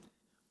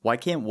Why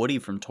can't Woody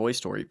from Toy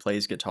Story play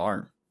his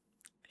guitar?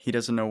 He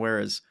doesn't know where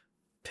his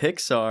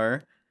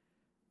Pixar.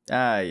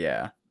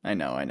 Yeah. I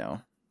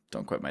know.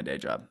 Don't quit my day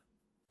job.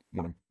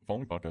 Warning. The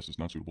following podcast is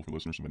not suitable for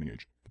listeners of any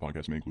age. The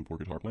podcast may include poor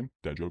guitar playing,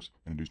 dad jokes,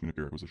 and inducement of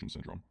ear acquisition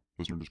syndrome.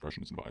 Listener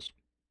discretion is advised.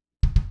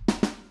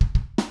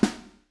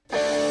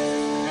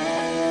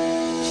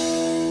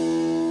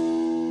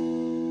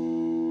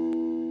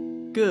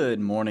 Good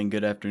morning,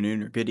 good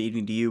afternoon, or good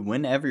evening to you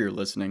whenever you're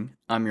listening.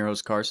 I'm your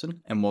host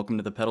Carson, and welcome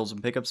to the Pedals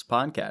and Pickups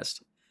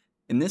podcast.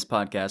 In this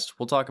podcast,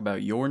 we'll talk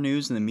about your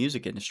news in the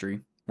music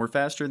industry. We're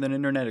faster than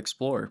Internet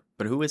Explorer,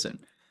 but who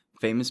isn't?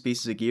 Famous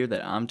pieces of gear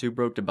that I'm too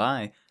broke to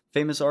buy,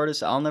 famous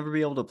artists I'll never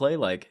be able to play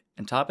like,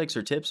 and topics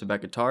or tips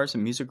about guitars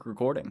and music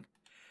recording.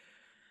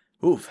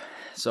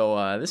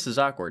 So this is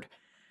awkward.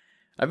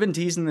 I've been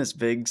teasing this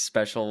big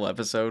special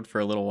episode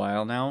for a little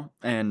while now,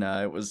 and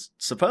it was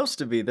supposed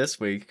to be this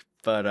week,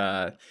 but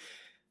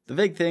the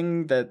big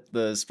thing that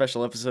the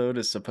special episode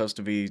is supposed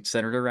to be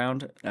centered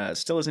around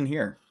still isn't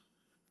here.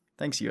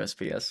 Thanks,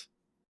 USPS.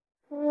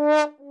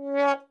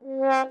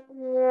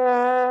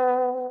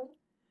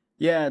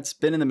 Yeah, it's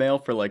been in the mail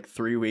for like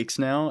 3 weeks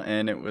now,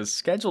 and it was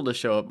scheduled to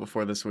show up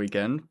before this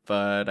weekend,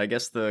 but I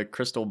guess the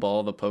crystal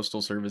ball the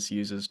Postal Service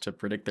uses to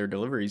predict their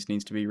deliveries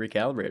needs to be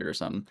recalibrated or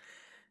something.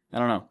 I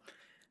don't know.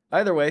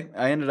 Either way,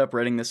 I ended up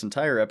writing this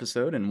entire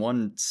episode in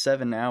one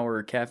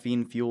 7-hour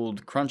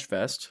caffeine-fueled crunch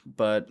fest,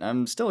 but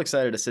I'm still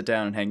excited to sit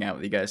down and hang out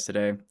with you guys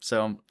today,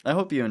 so I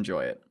hope you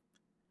enjoy it.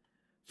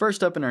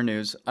 First up in our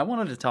news, I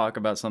wanted to talk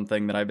about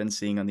something that I've been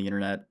seeing on the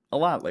internet a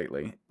lot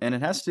lately, and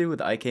it has to do with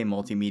a.k.a.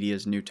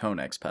 Multimedia's new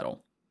Tonex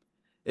pedal.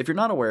 If you're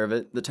not aware of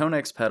it, the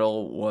Tonex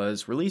pedal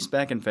was released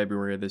back in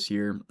February of this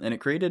year, and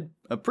it created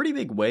a pretty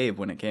big wave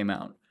when it came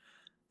out.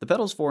 The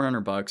pedal's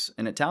 $400,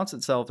 and it touts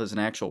itself as an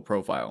actual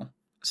profile.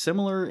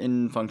 Similar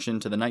in function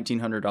to the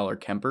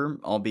 $1,900 Kemper,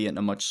 albeit in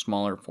a much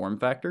smaller form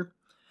factor.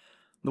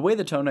 The way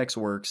the Tonex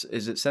works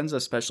is it sends a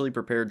specially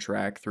prepared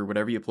track through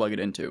whatever you plug it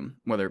into,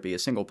 whether it be a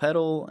single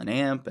pedal, an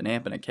amp and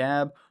a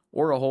cab,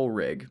 or a whole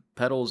rig,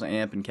 pedals,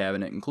 amp, and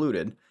cabinet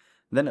included.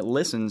 Then it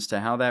listens to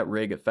how that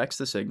rig affects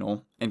the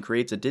signal and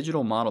creates a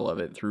digital model of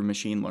it through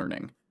machine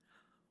learning.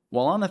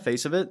 While on the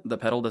face of it, the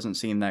pedal doesn't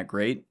seem that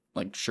great.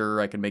 Like, sure,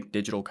 I can make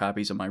digital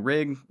copies of my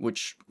rig,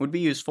 which would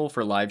be useful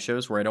for live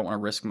shows where I don't want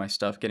to risk my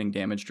stuff getting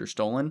damaged or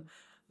stolen.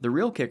 The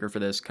real kicker for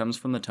this comes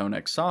from the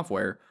Tonex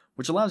software,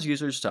 which allows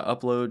users to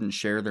upload and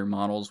share their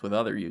models with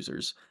other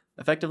users,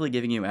 effectively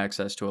giving you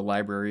access to a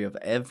library of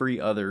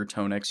every other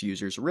Tonex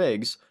user's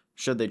rigs,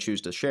 should they choose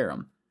to share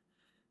them.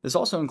 This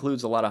also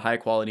includes a lot of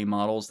high-quality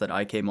models that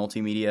a.k.a.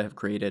 Multimedia have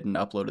created and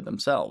uploaded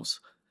themselves.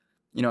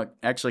 You know, it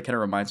actually kind of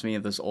reminds me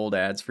of those old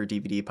ads for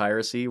DVD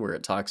piracy where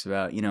it talks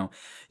about,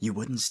 you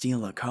wouldn't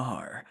steal a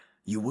car,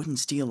 you wouldn't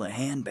steal a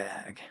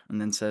handbag,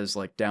 and then says,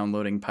 like,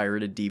 downloading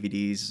pirated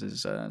DVDs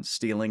is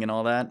stealing and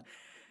all that.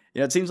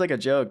 It seems like a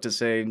joke to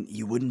say,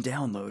 you wouldn't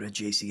download a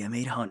JCM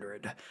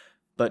 800.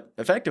 But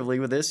effectively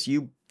with this,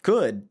 you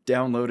could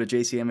download a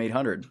JCM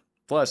 800.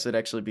 Plus, it'd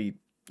actually be,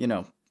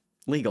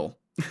 legal.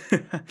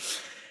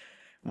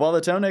 While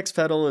the Tonex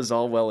pedal is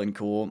all well and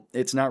cool,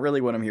 it's not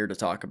really what I'm here to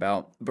talk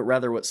about, but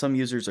rather what some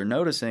users are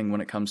noticing when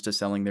it comes to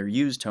selling their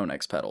used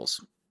Tonex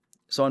pedals.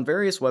 So on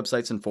various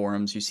websites and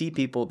forums, you see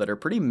people that are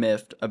pretty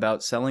miffed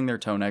about selling their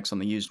Tonex on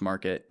the used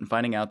market and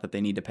finding out that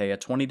they need to pay a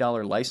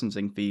 $20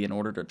 licensing fee in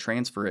order to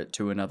transfer it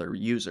to another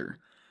user.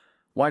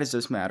 Why does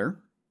this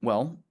matter?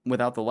 Well,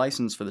 without the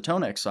license for the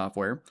Tonex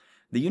software,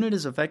 the unit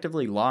is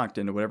effectively locked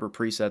into whatever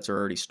presets are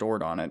already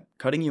stored on it,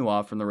 cutting you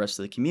off from the rest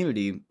of the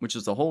community, which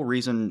is the whole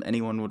reason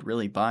anyone would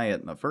really buy it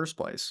in the first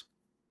place.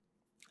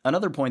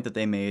 Another point that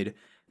they made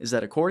is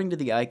that according to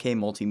the a.k.a.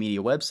 Multimedia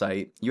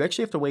website, you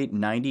actually have to wait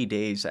 90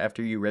 days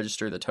after you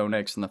register the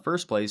Tonex in the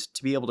first place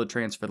to be able to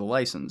transfer the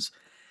license,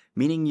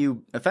 meaning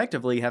you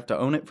effectively have to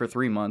own it for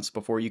 3 months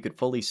before you could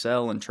fully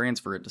sell and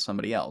transfer it to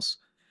somebody else.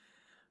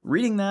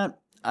 Reading that,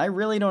 I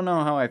really don't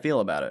know how I feel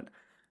about it.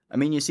 I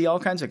mean, you see all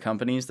kinds of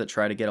companies that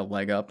try to get a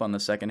leg up on the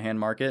secondhand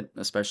market,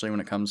 especially when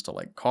it comes to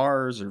like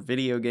cars or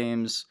video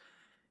games.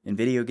 In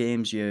video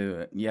games,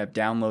 you have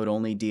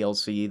download-only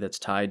DLC that's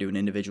tied to an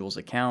individual's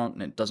account,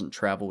 and it doesn't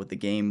travel with the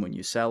game when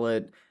you sell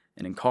it.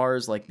 And in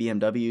cars like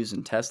BMWs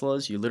and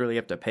Teslas, you literally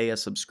have to pay a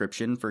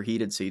subscription for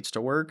heated seats to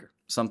work,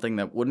 something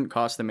that wouldn't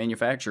cost the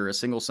manufacturer a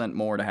single cent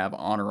more to have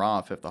on or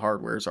off if the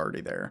hardware's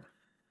already there.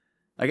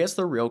 I guess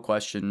the real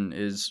question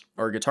is,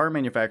 are guitar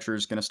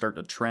manufacturers going to start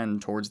to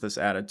trend towards this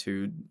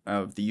attitude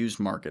of the used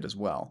market as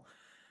well?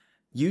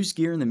 Used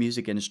gear in the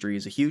music industry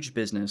is a huge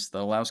business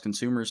that allows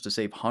consumers to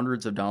save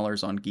hundreds of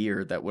dollars on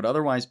gear that would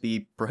otherwise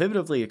be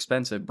prohibitively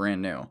expensive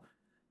brand new.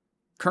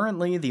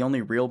 Currently, the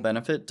only real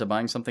benefit to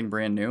buying something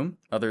brand new,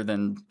 other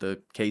than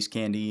the case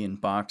candy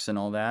and box and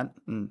all that,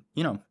 and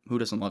who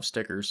doesn't love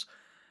stickers,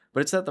 but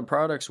it's that the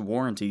product's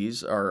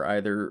warranties are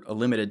either a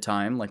limited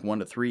time, like 1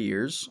 to 3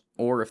 years,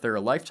 or if they're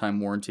a lifetime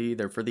warranty,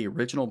 they're for the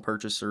original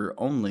purchaser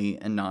only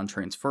and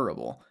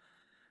non-transferable.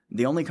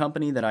 The only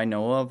company that I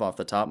know of off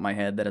the top of my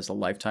head that has a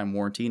lifetime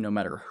warranty no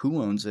matter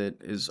who owns it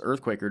is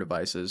Earthquaker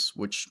Devices,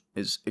 which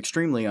is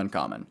extremely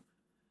uncommon.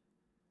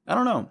 I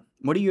don't know.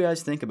 What do you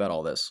guys think about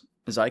all this?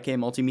 Is a.k.a.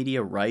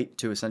 Multimedia right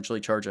to essentially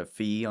charge a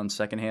fee on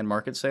secondhand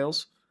market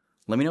sales?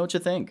 Let me know what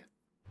you think.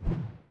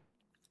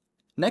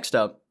 Next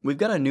up, we've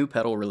got a new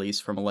pedal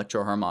release from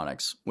Electro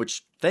Harmonics,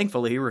 which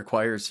thankfully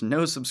requires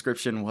no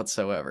subscription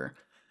whatsoever.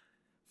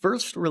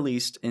 First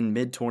released in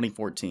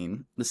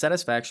mid-2014, the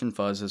Satisfaction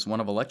Fuzz is one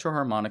of Electro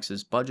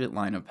Harmonics' budget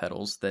line of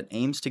pedals that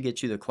aims to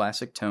get you the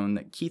classic tone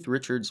that Keith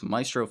Richards'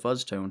 Maestro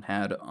Fuzz tone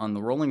had on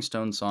the Rolling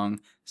Stones song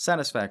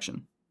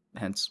Satisfaction,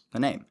 hence the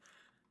name.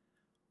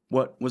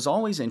 What was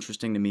always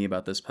interesting to me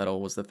about this pedal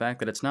was the fact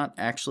that it's not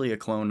actually a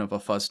clone of a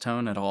fuzz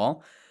tone at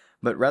all,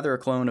 but rather a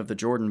clone of the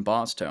Jordan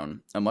Boss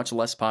tone, a much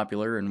less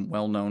popular and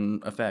well-known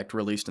effect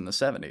released in the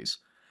 70s.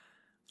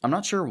 I'm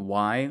not sure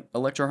why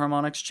Electro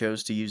Harmonics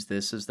chose to use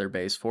this as their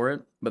base for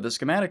it, but the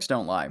schematics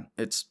don't lie.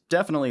 It's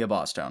definitely a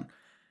Boss tone.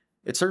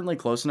 It's certainly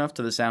close enough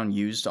to the sound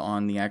used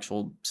on the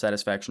actual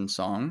Satisfaction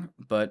song,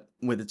 but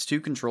with its two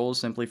controls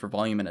simply for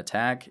volume and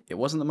attack, it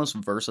wasn't the most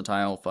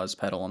versatile fuzz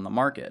pedal on the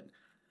market.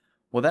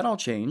 Well, that all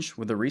changed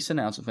with the recent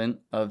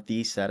announcement of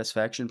the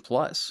Satisfaction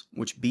Plus,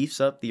 which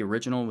beefs up the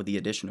original with the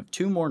addition of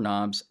 2 more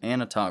knobs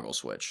and a toggle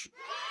switch.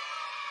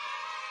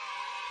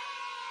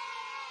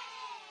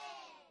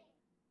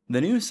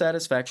 The new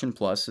Satisfaction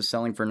Plus is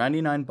selling for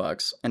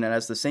 $99, and it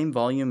has the same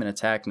volume and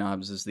attack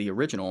knobs as the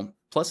original,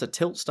 plus a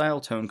tilt-style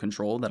tone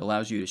control that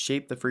allows you to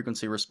shape the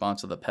frequency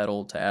response of the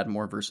pedal to add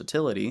more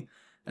versatility,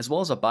 as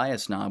well as a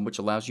bias knob which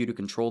allows you to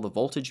control the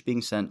voltage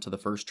being sent to the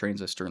first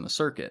transistor in the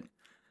circuit.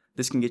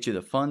 This can get you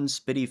the fun,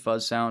 spitty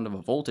fuzz sound of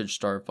a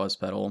voltage-starved fuzz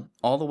pedal,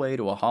 all the way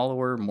to a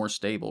hollower, more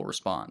stable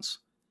response.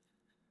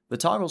 The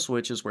toggle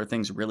switch is where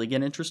things really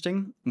get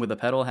interesting, with the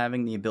pedal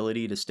having the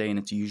ability to stay in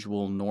its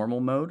usual normal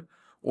mode,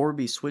 or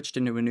be switched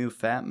into a new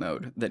fat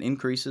mode that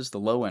increases the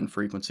low-end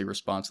frequency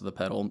response of the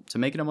pedal to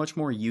make it a much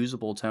more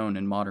usable tone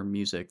in modern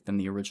music than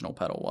the original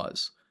pedal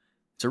was.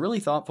 It's a really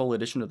thoughtful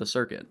addition to the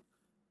circuit.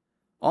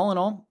 All in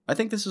all, I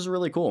think this is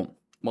really cool.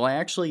 While I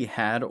actually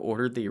had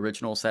ordered the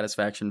original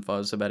Satisfaction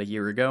Fuzz about a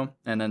year ago,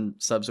 and then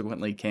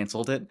subsequently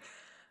canceled it,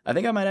 I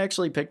think I might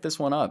actually pick this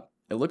one up.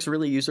 It looks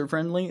really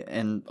user-friendly,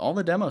 and all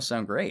the demos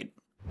sound great.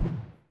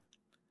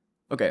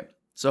 Okay,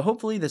 so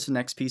hopefully this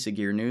next piece of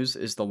gear news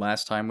is the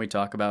last time we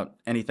talk about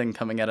anything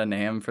coming out of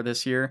NAMM for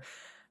this year,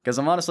 because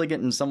I'm honestly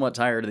getting somewhat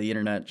tired of the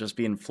internet just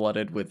being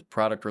flooded with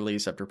product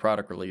release after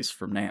product release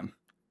from NAMM.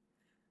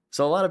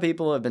 So a lot of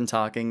people have been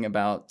talking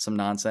about some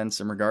nonsense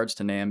in regards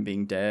to NAMM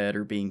being dead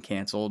or being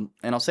canceled,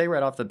 and I'll say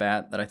right off the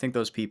bat that I think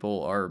those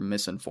people are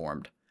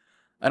misinformed.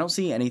 I don't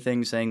see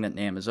anything saying that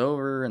NAMM is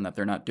over and that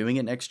they're not doing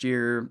it next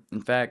year.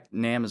 In fact,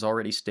 NAMM has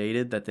already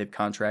stated that they've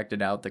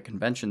contracted out the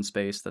convention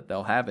space that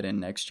they'll have it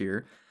in next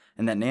year,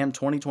 and that NAMM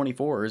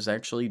 2024 is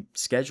actually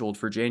scheduled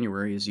for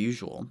January as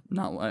usual,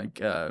 not like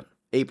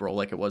April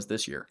like it was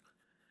this year.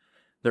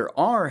 There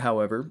are,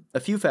 however, a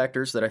few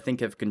factors that I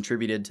think have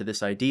contributed to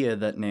this idea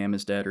that NAMM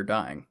is dead or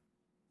dying.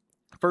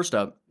 First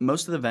up,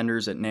 most of the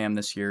vendors at NAMM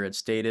this year had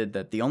stated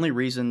that the only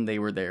reason they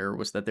were there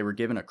was that they were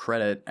given a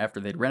credit after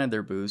they'd rented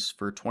their booths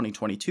for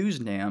 2022's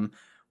NAMM,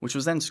 which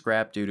was then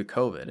scrapped due to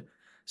COVID.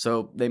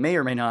 So they may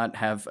or may not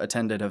have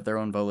attended of their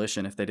own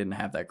volition if they didn't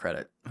have that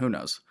credit. Who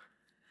knows?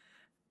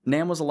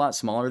 NAMM was a lot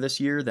smaller this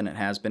year than it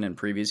has been in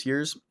previous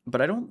years,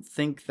 but I don't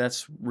think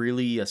that's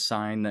really a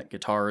sign that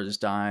guitar is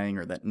dying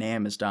or that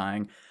NAMM is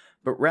dying,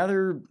 but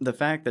rather the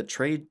fact that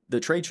the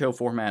trade show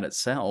format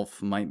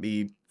itself might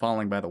be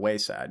falling by the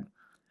wayside.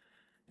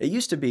 It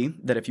used to be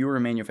that if you were a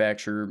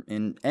manufacturer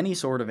in any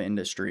sort of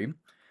industry,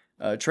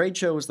 a trade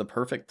show was the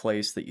perfect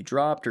place that you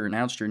dropped or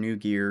announced your new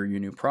gear or your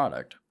new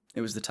product.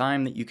 It was the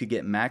time that you could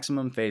get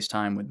maximum face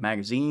time with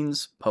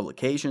magazines,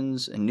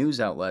 publications, and news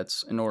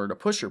outlets in order to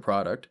push your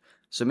product,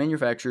 so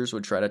manufacturers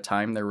would try to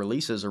time their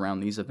releases around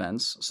these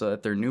events so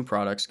that their new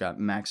products got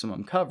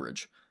maximum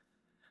coverage.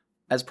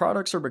 As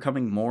products are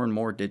becoming more and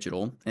more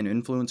digital, and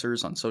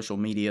influencers on social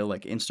media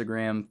like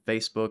Instagram,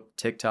 Facebook,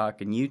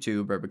 TikTok, and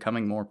YouTube are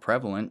becoming more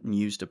prevalent and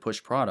used to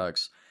push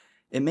products,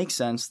 it makes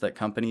sense that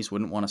companies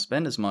wouldn't want to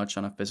spend as much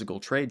on a physical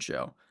trade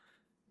show.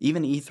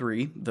 Even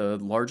E3, the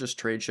largest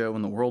trade show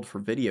in the world for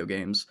video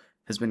games,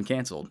 has been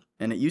canceled,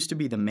 and it used to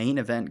be the main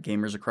event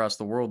gamers across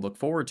the world look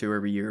forward to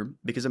every year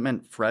because it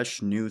meant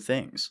fresh, new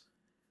things.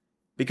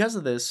 Because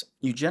of this,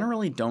 you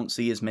generally don't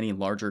see as many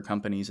larger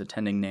companies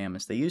attending NAMM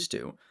as they used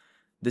to.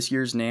 This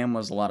year's NAMM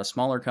was a lot of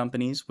smaller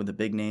companies, with the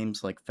big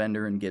names like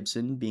Fender and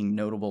Gibson being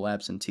notable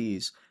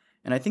absentees,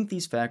 and I think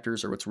these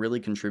factors are what's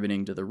really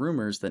contributing to the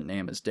rumors that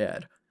NAMM is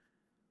dead.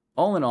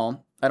 All in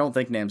all, I don't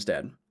think NAMM's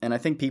dead, and I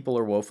think people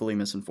are woefully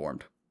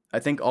misinformed. I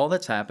think all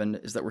that's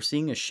happened is that we're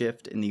seeing a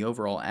shift in the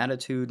overall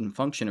attitude and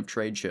function of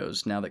trade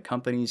shows now that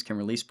companies can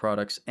release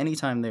products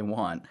anytime they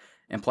want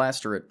and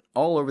plaster it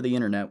all over the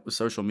internet with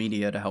social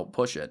media to help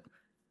push it.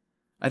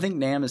 I think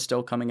NAMM is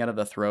still coming out of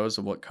the throes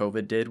of what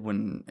COVID did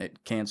when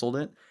it canceled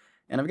it,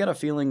 and I've got a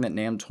feeling that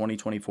NAMM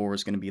 2024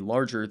 is going to be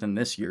larger than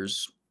this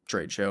year's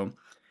trade show,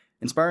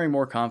 inspiring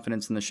more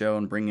confidence in the show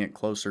and bringing it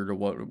closer to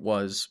what it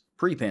was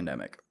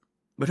pre-pandemic.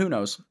 But who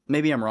knows?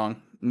 Maybe I'm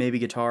wrong. Maybe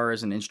guitar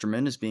as an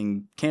instrument is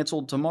being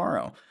canceled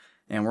tomorrow,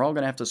 and we're all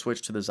going to have to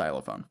switch to the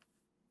xylophone.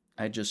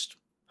 I just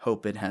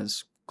hope it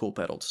has cool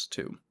pedals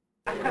too.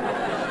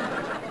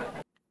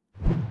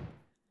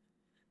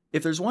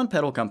 If there's one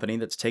pedal company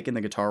that's taken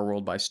the guitar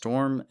world by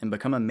storm and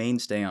become a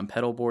mainstay on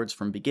pedal boards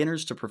from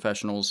beginners to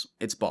professionals,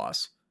 it's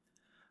Boss.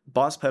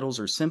 Boss pedals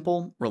are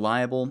simple,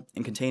 reliable,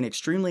 and contain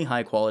extremely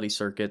high quality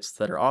circuits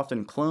that are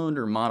often cloned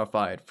or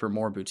modified for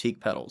more boutique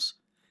pedals.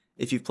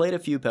 If you've played a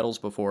few pedals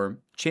before,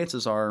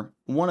 chances are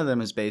one of them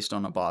is based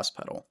on a Boss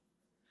pedal.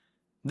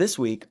 This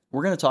week,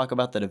 we're going to talk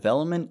about the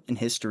development and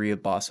history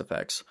of Boss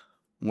effects,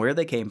 where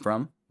they came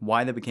from,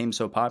 why they became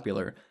so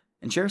popular,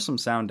 and share some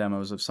sound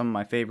demos of some of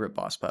my favorite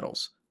Boss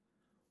pedals.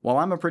 While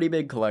I'm a pretty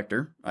big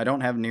collector, I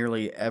don't have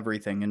nearly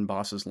everything in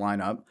Boss's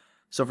lineup,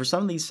 so for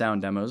some of these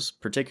sound demos,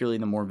 particularly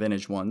the more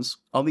vintage ones,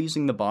 I'll be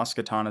using the Boss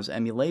Katana's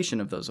emulation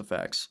of those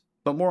effects,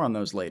 but more on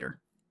those later.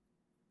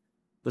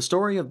 The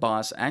story of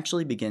Boss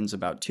actually begins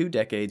about 2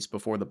 decades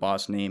before the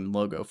Boss name and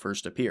logo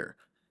first appear.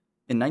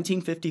 In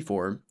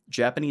 1954,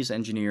 Japanese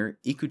engineer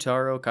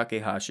Ikutaro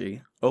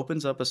Kakehashi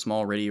opens up a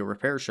small radio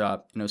repair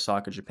shop in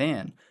Osaka,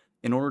 Japan,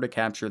 in order to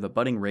capture the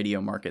budding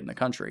radio market in the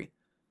country.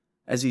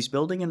 As he's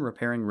building and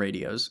repairing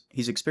radios,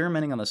 he's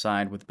experimenting on the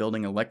side with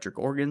building electric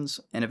organs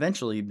and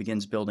eventually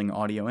begins building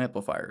audio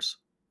amplifiers.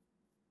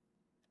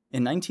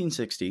 In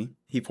 1960,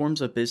 he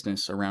forms a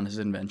business around his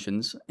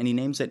inventions and he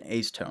names it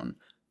Acetone,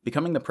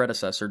 becoming the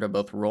predecessor to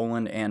both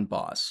Roland and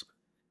Boss.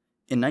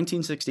 In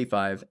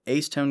 1965,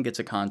 Acetone gets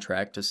a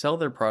contract to sell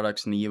their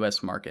products in the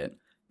US market,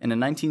 and in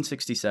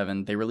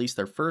 1967 they release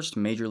their first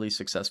majorly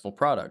successful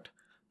product,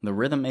 the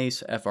Rhythm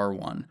Ace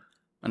FR1,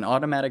 an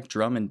automatic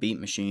drum and beat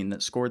machine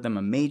that scored them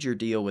a major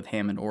deal with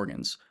Hammond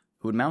Organs,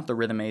 who would mount the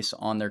Rhythm Ace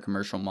on their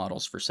commercial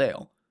models for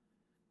sale.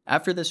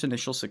 After this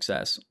initial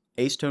success,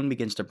 Acetone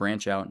begins to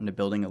branch out into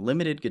building a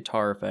limited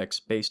guitar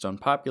effects based on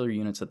popular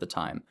units at the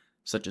time,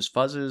 such as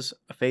fuzzes,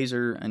 a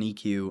phaser, an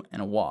EQ,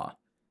 and a wah.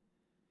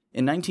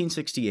 In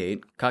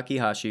 1968,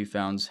 Kakehashi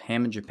founds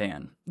Hammond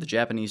Japan, the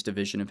Japanese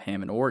division of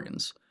Hammond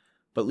Organs,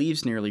 but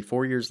leaves nearly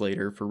 4 years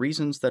later for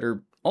reasons that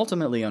are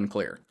ultimately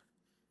unclear.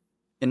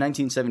 In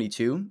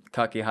 1972,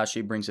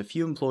 Kakehashi brings a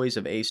few employees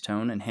of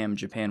Acetone and Hammond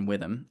Japan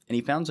with him, and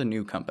he founds a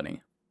new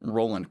company,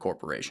 Roland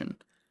Corporation.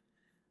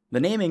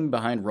 The naming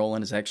behind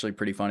Roland is actually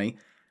pretty funny.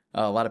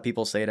 A lot of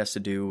people say it has to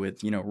do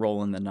with,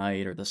 Roll in the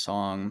Night or the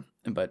song,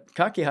 but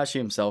Kakehashi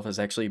himself has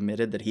actually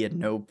admitted that he had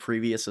no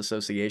previous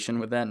association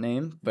with that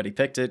name, but he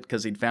picked it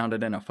because he'd found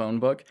it in a phone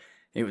book.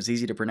 It was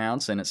easy to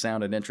pronounce and it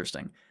sounded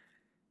interesting.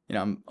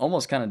 I'm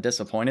almost kind of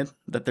disappointed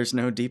that there's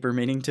no deeper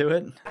meaning to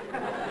it.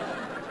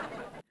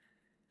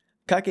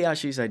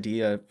 Kakehashi's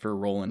idea for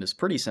Roland is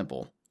pretty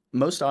simple.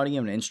 Most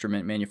audio and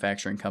instrument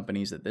manufacturing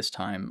companies at this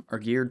time are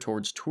geared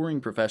towards touring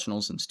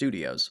professionals and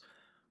studios,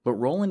 but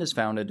Roland is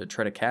founded to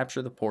try to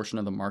capture the portion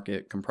of the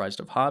market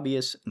comprised of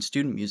hobbyists and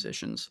student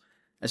musicians,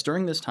 as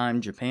during this time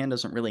Japan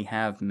doesn't really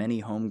have many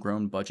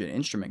homegrown budget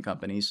instrument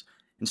companies,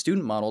 and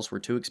student models were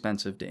too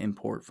expensive to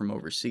import from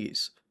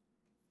overseas.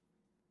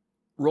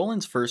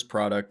 Roland's first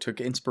product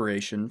took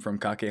inspiration from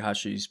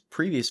Kakehashi's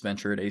previous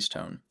venture at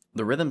Acetone,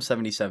 the Rhythm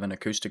 77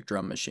 acoustic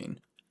drum machine.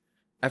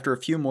 After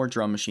a few more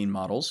drum machine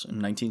models, in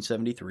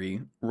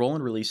 1973,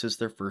 Roland releases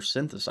their first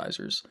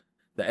synthesizers,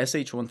 the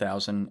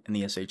SH-1000 and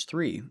the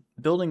SH-3,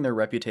 building their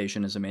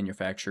reputation as a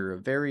manufacturer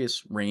of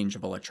various range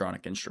of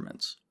electronic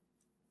instruments.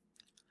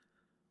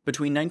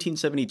 Between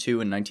 1972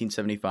 and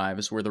 1975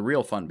 is where the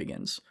real fun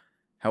begins.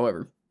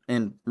 However,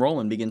 and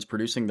Roland begins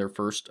producing their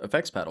first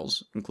effects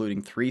pedals,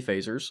 including 3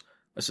 phasers,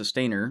 a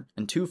sustainer,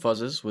 and 2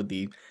 fuzzes with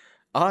the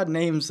odd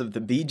names of the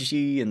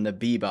BG and the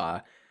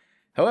BBA.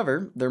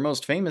 However, their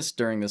most famous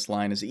during this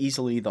line is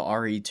easily the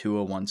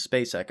RE201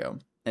 Space Echo,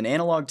 an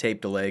analog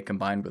tape delay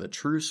combined with a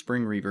true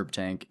spring reverb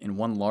tank in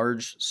one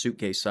large,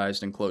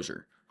 suitcase-sized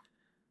enclosure.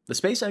 The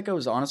Space Echo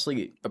is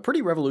honestly a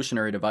pretty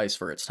revolutionary device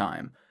for its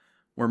time.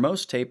 Where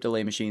most tape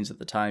delay machines at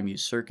the time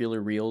used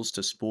circular reels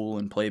to spool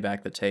and play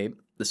back the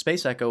tape, the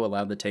Space Echo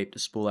allowed the tape to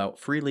spool out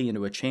freely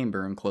into a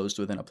chamber enclosed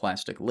within a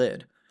plastic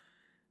lid.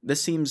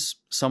 This seems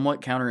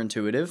somewhat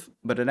counterintuitive,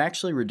 but it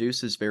actually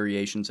reduces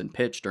variations in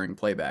pitch during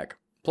playback.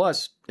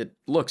 Plus, it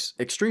looks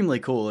extremely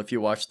cool if you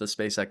watch the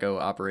Space Echo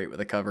operate with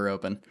the cover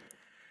open.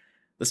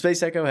 The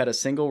Space Echo had a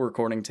single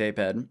recording tape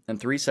head and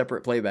 3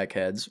 separate playback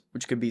heads,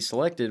 which could be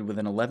selected with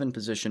an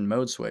 11-position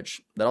mode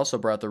switch that also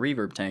brought the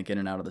reverb tank in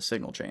and out of the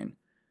signal chain.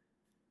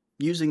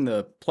 Using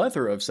the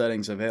plethora of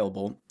settings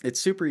available, it's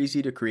super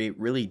easy to create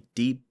really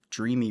deep,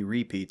 dreamy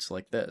repeats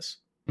like this.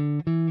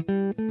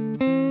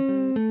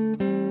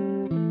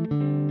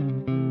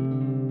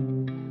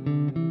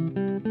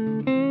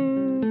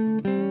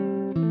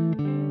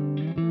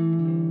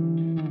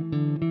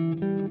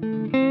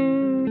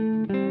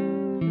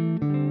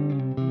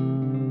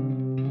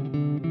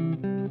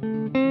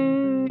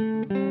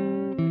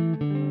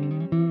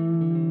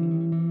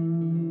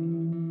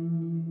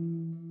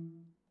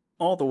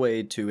 All the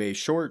way to a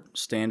short,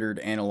 standard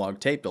analog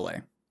tape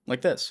delay,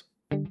 like this.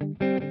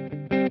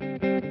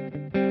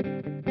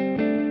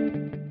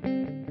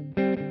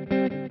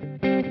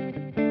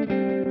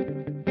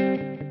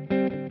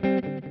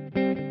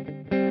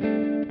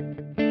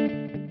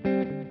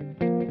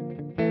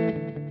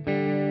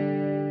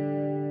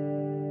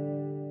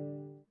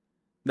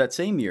 That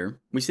same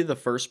year, we see the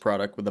first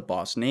product with the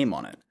Boss name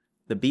on it,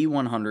 the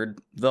B100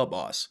 The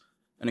Boss,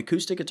 an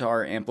acoustic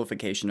guitar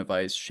amplification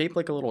device shaped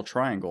like a little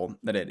triangle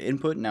that had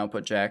input and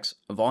output jacks,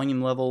 a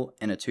volume level,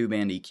 and a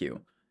 2-band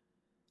EQ.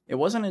 It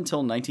wasn't until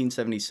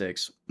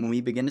 1976 when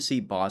we begin to see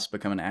Boss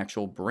become an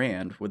actual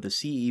brand with the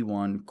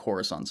CE1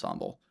 chorus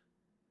ensemble.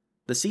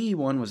 The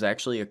CE1 was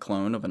actually a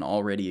clone of an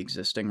already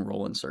existing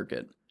Roland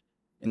circuit.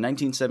 In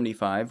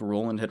 1975,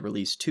 Roland had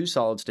released two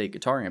solid-state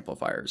guitar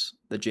amplifiers,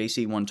 the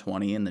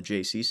JC120 and the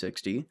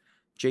JC60,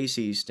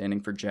 JC standing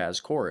for Jazz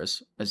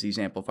Chorus, as these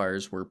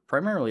amplifiers were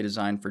primarily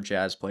designed for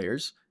jazz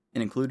players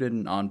and included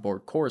an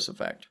onboard chorus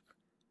effect.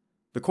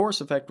 The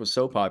chorus effect was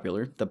so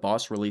popular that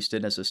Boss released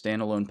it as a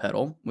standalone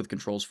pedal with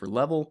controls for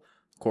level,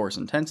 chorus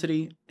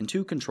intensity, and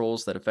two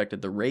controls that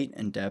affected the rate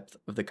and depth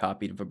of the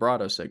copied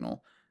vibrato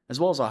signal, as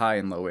well as a high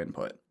and low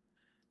input.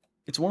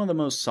 It's one of the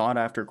most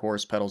sought-after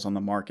chorus pedals on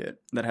the market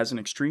that has an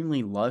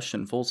extremely lush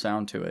and full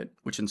sound to it,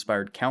 which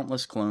inspired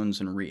countless clones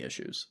and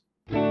reissues.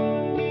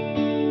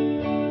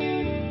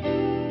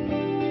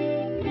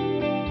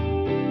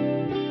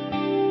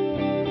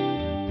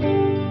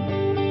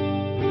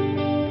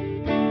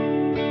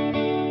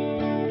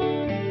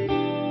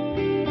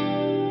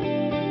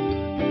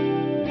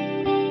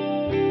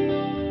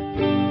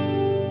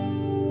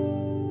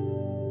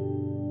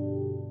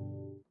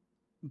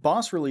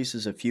 Boss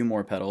releases a few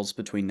more pedals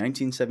between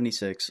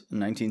 1976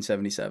 and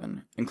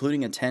 1977,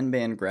 including a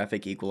 10-band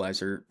graphic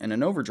equalizer and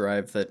an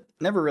overdrive that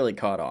never really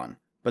caught on.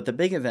 But the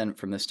big event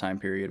from this time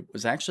period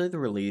was actually the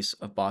release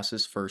of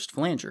Boss's first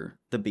flanger,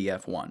 the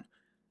BF1.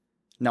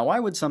 Now, why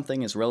would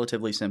something as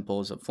relatively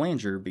simple as a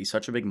flanger be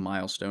such a big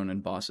milestone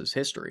in Boss's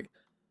history?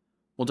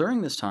 Well,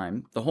 during this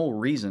time, the whole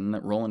reason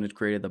that Roland had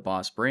created the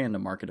Boss brand to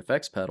market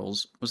effects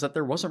pedals was that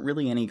there wasn't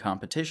really any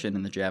competition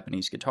in the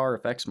Japanese guitar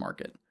effects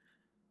market.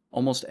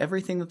 Almost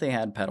everything that they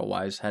had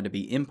pedal-wise had to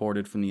be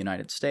imported from the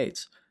United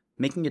States,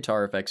 making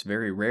guitar effects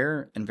very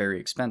rare and very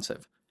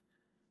expensive.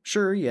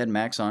 Sure, you had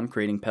Maxon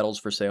creating pedals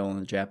for sale in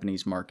the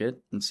Japanese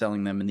market and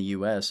selling them in the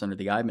US under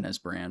the Ibanez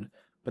brand,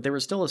 but they were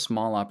still a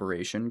small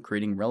operation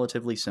creating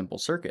relatively simple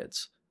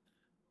circuits.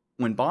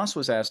 When Boss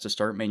was asked to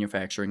start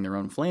manufacturing their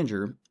own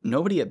flanger,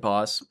 nobody at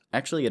Boss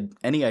actually had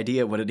any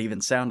idea what it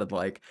even sounded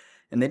like,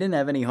 and they didn't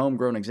have any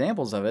homegrown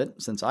examples of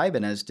it since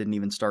Ibanez didn't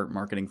even start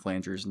marketing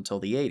flangers until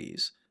the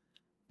 80s.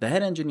 The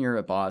head engineer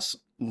at Boss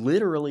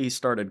literally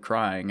started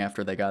crying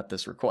after they got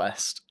this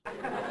request.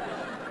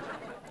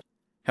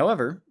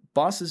 However,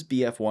 Boss's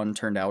BF1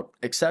 turned out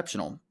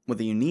exceptional, with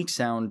a unique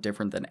sound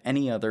different than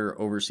any other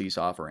overseas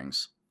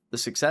offerings. The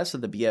success of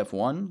the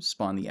BF1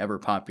 spawned the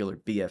ever-popular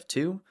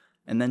BF2,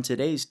 and then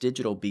today's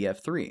digital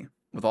BF3,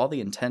 with all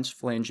the intense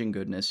flanging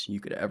goodness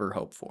you could ever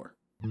hope for.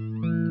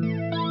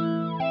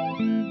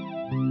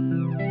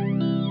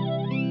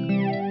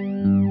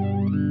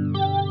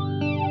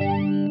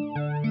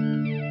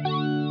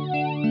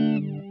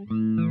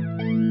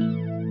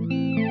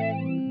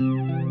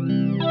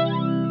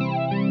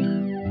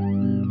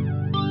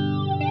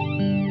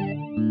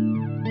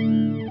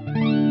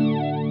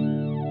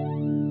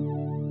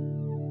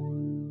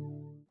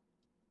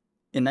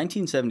 In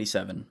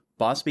 1977,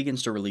 Boss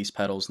begins to release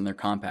pedals in their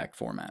compact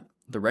format,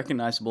 the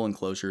recognizable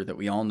enclosure that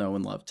we all know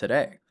and love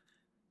today.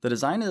 The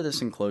design of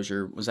this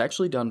enclosure was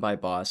actually done by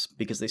Boss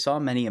because they saw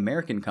many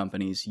American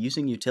companies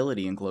using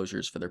utility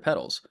enclosures for their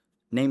pedals,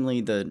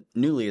 namely the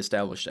newly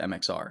established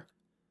MXR.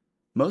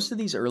 Most of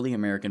these early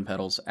American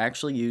pedals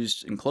actually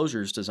used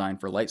enclosures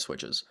designed for light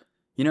switches.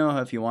 You know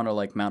how if you want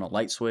to mount a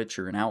light switch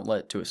or an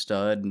outlet to a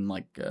stud in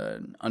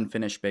an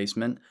unfinished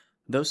basement,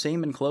 those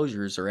same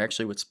enclosures are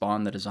actually what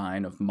spawned the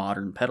design of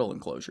modern pedal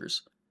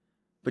enclosures.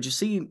 But you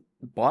see,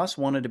 Boss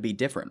wanted to be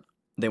different.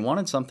 They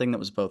wanted something that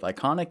was both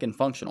iconic and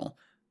functional,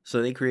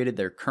 so they created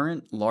their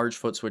current large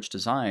foot switch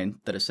design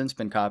that has since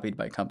been copied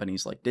by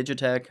companies like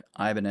Digitech,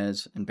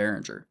 Ibanez, and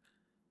Behringer.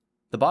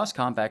 The Boss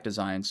compact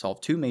design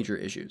solved two major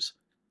issues.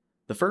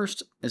 The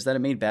first is that it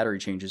made battery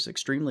changes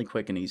extremely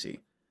quick and easy.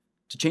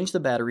 To change the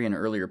battery in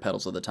earlier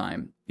pedals of the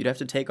time, you'd have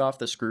to take off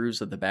the screws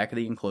at the back of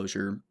the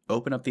enclosure,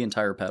 open up the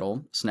entire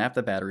pedal, snap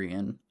the battery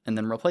in, and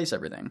then replace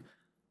everything.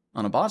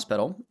 On a Boss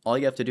pedal, all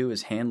you have to do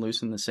is hand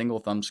loosen the single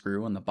thumb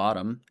screw on the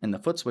bottom, and the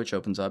foot switch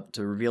opens up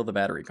to reveal the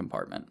battery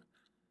compartment.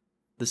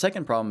 The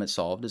second problem it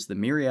solved is the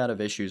myriad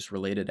of issues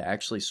related to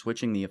actually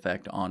switching the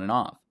effect on and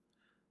off.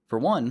 For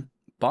one,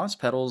 Boss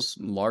pedals'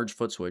 large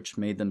foot switch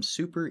made them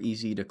super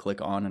easy to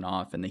click on and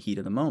off in the heat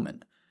of the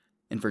moment.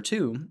 And for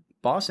two,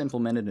 Boss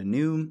implemented a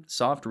new,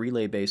 soft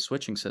relay-based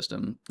switching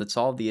system that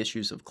solved the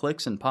issues of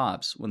clicks and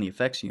pops when the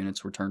effects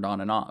units were turned on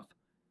and off.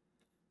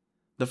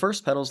 The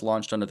first pedals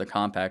launched under the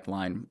compact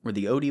line were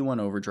the OD1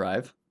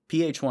 Overdrive,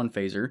 PH1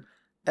 Phaser,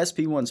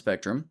 SP1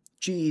 Spectrum,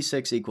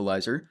 GE6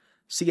 Equalizer,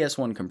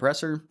 CS1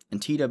 Compressor,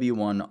 and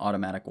TW1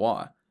 Automatic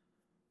Wah.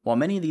 While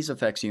many of these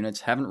effects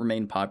units haven't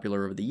remained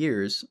popular over the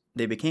years,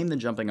 they became the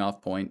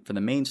jumping-off point for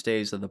the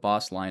mainstays of the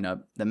Boss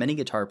lineup that many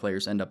guitar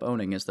players end up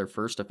owning as their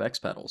first effects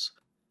pedals.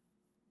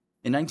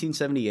 In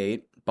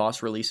 1978,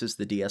 Boss releases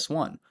the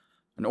DS1,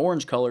 an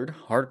orange-colored,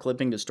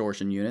 hard-clipping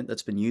distortion unit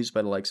that's been used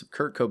by the likes of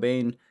Kurt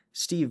Cobain,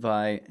 Steve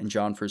Vai, and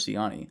John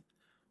Frusciante.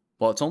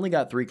 While it's only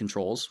got 3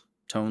 controls,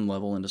 tone,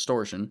 level, and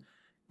distortion,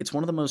 it's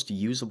one of the most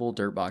usable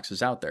dirt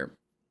boxes out there,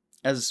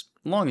 as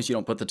long as you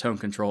don't put the tone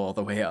control all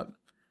the way up.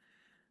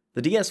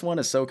 The DS1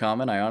 is so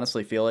common, I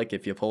honestly feel like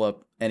if you pull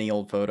up any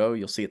old photo,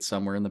 you'll see it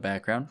somewhere in the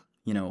background.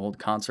 Old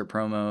concert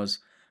promos,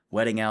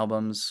 wedding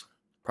albums,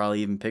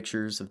 probably even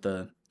pictures of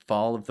the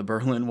fall of the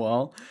Berlin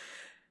Wall.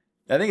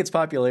 I think its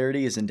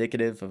popularity is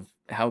indicative of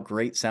how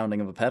great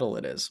sounding of a pedal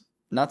it is.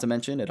 Not to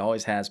mention, it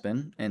always has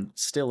been, and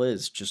still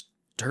is, just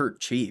dirt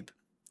cheap.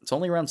 It's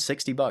only around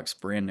 $60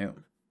 brand new.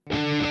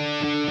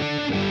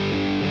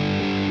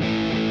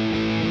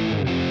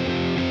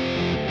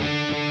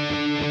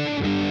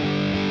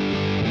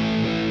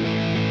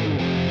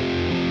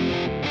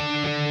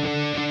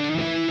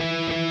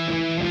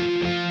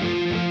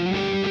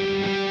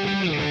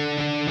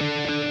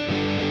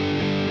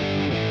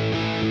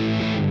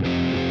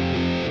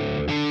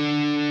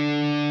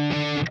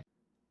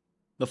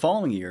 The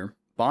following year,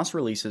 Boss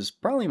releases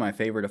probably my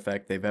favorite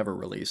effect they've ever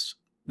released,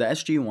 the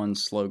SG-1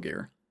 Slow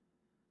Gear.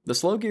 The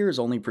Slow Gear is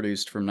only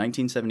produced from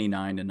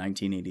 1979 to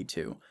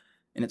 1982,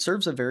 and it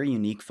serves a very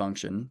unique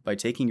function by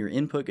taking your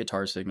input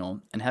guitar signal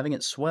and having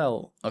it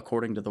swell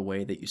according to the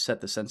way that you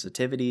set the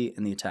sensitivity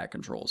and the attack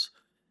controls.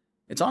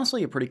 It's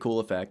honestly a pretty cool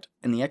effect,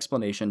 and the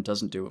explanation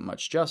doesn't do it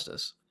much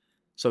justice.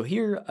 So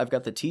here, I've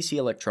got the TC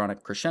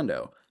Electronic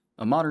Crescendo,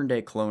 a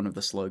modern-day clone of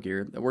the Slow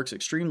Gear that works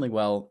extremely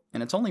well,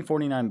 and it's only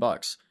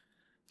 $49.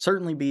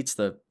 Certainly beats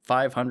the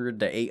 $500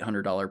 to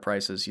 $800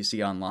 prices you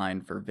see online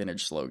for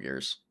vintage slow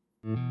gears.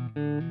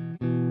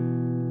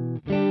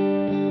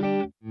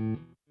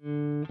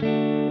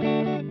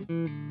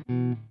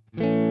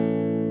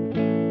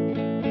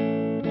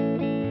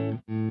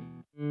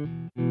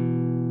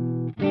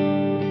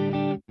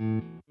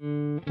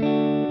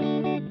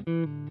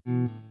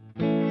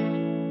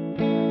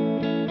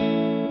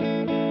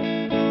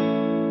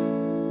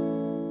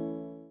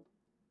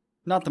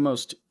 Not the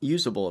most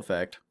usable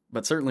effect,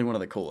 but certainly one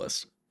of the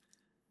coolest.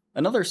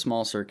 Another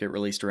small circuit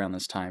released around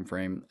this time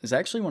frame is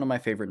actually one of my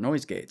favorite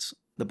noise gates,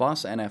 the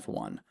Boss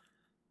NF1.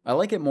 I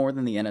like it more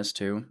than the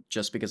NS2,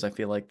 just because I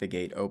feel like the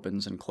gate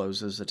opens and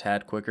closes a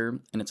tad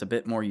quicker, and it's a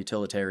bit more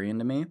utilitarian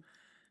to me.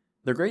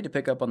 They're great to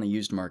pick up on the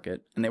used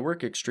market, and they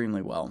work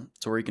extremely well,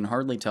 to where you can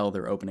hardly tell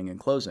they're opening and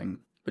closing,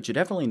 but you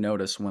definitely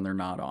notice when they're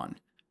not on.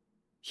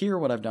 Here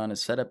what I've done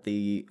is set up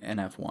the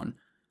NF1.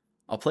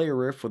 I'll play a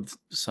riff with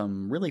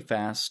some really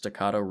fast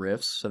staccato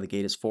riffs so the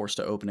gate is forced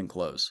to open and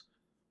close.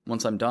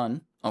 Once I'm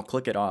done, I'll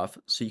click it off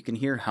so you can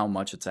hear how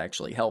much it's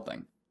actually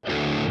helping.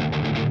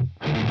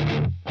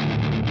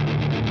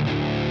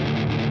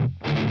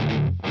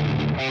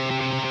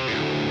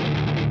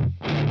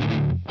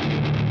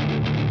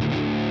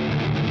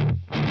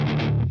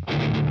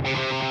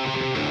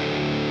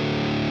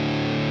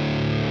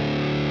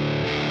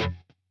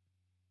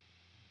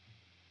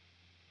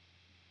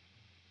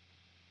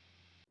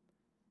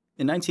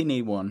 In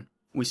 1981,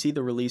 we see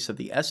the release of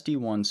the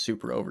SD1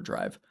 Super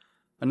Overdrive,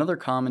 another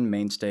common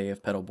mainstay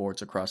of pedal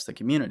boards across the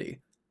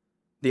community.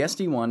 The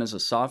SD1 is a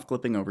soft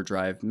clipping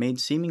overdrive made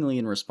seemingly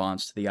in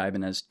response to the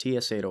Ibanez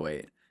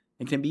TS808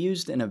 and can be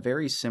used in a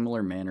very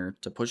similar manner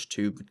to push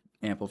tube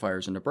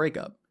amplifiers into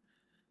breakup.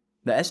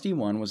 The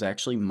SD1 was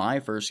actually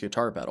my first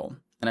guitar pedal,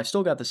 and I've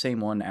still got the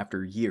same one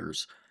after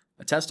years,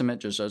 a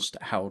testament to just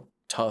how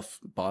tough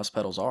Boss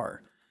pedals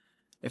are.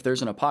 If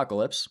there's an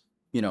apocalypse,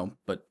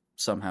 but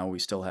somehow we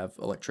still have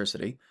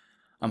electricity,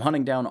 I'm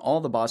hunting down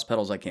all the Boss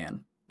pedals I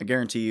can. I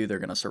guarantee you they're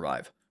going to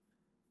survive.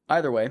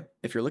 Either way,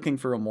 if you're looking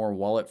for a more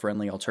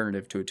wallet-friendly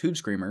alternative to a tube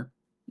screamer,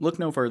 look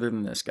no further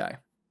than this guy.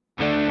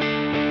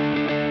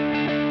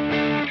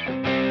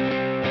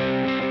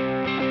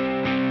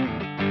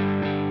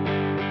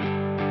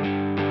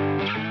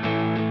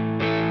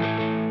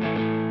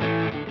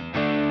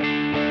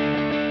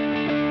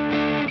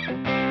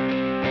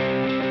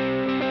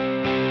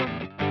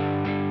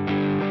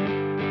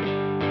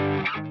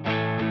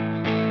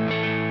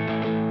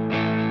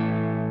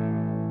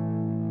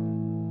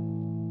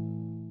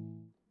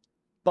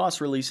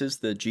 Boss releases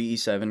the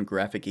GE7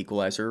 graphic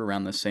equalizer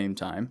around the same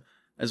time,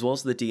 as well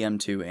as the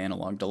DM2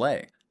 analog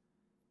delay.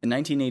 In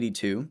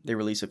 1982, they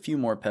release a few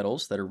more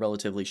pedals that are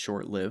relatively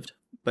short-lived,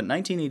 but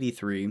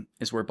 1983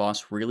 is where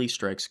Boss really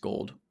strikes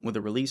gold with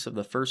the release of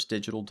the first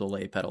digital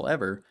delay pedal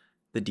ever,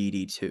 the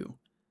DD2.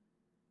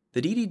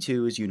 The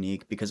DD2 is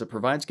unique because it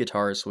provides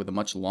guitarists with a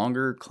much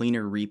longer,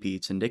 cleaner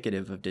repeats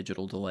indicative of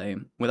digital delay,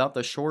 without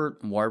the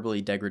short,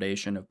 warbly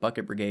degradation of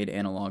Bucket Brigade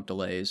analog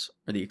delays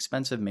or the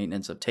expensive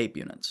maintenance of tape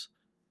units.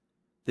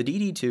 The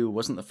DD2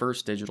 wasn't the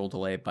first digital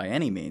delay by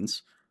any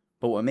means,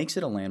 but what makes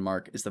it a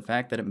landmark is the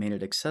fact that it made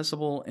it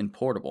accessible and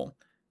portable,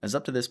 as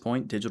up to this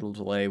point digital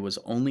delay was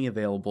only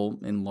available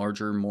in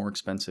larger, more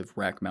expensive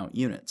rack mount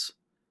units.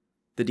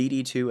 The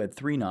DD2 had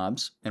 3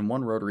 knobs and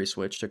 1 rotary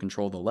switch to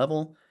control the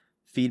level,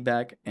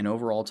 feedback, and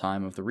overall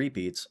time of the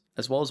repeats,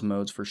 as well as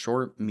modes for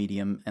short,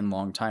 medium, and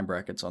long time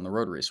brackets on the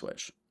rotary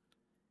switch.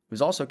 It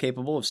was also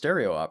capable of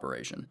stereo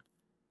operation.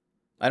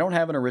 I don't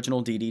have an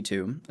original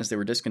DD2, as they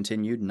were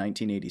discontinued in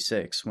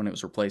 1986 when it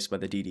was replaced by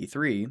the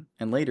DD3,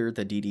 and later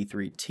the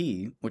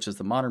DD3T, which is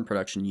the modern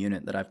production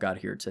unit that I've got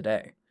here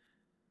today.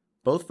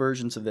 Both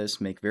versions of this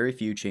make very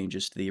few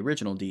changes to the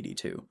original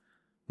DD2,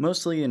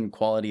 mostly in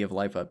quality of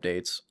life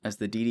updates, as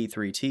the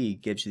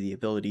DD3T gives you the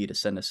ability to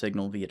send a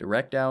signal via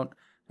direct out,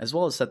 as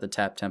well as set the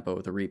tap tempo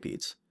with the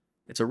repeats.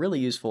 It's a really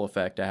useful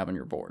effect to have on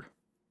your board.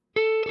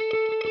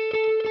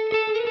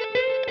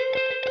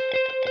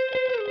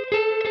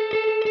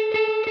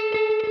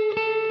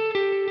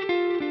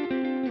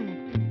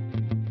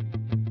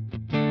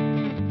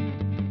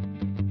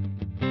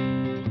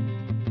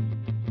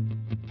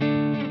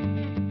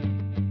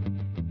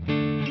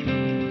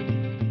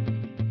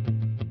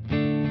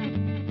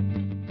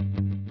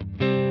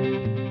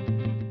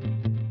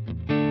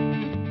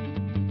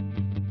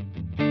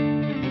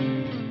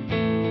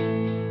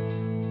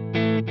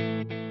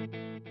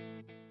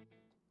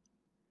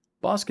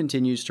 Boss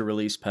continues to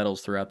release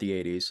pedals throughout the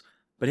 80s,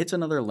 but hits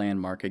another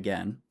landmark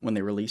again when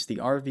they released the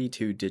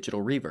RV2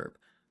 Digital Reverb,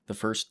 the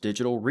first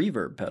digital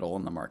reverb pedal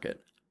on the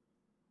market.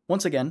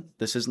 Once again,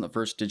 this isn't the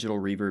first digital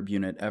reverb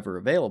unit ever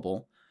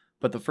available,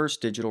 but the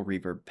first digital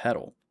reverb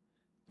pedal.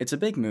 It's a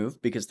big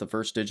move because the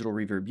first digital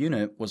reverb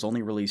unit was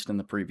only released in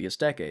the previous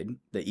decade,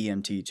 the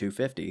EMT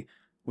 250,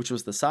 which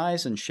was the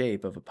size and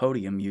shape of a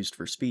podium used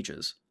for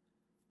speeches.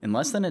 In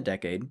less than a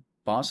decade,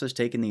 Boss has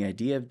taken the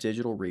idea of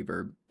digital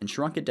reverb and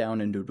shrunk it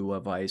down into a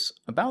device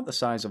about the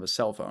size of a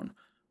cell phone,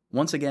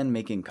 once again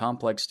making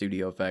complex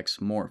studio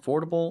effects more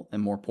affordable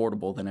and more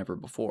portable than ever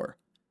before.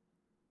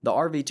 The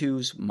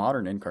RV2's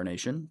modern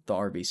incarnation, the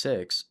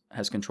RV6,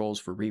 has controls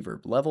for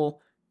reverb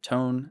level,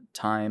 tone,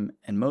 time,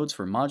 and modes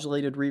for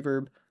modulated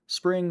reverb,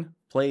 spring,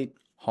 plate,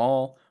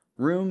 hall,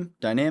 room,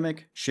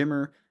 dynamic,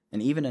 shimmer,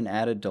 and even an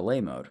added delay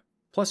mode,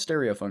 plus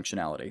stereo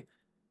functionality.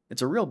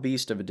 It's a real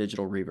beast of a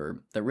digital reverb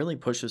that really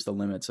pushes the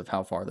limits of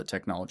how far the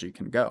technology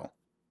can go.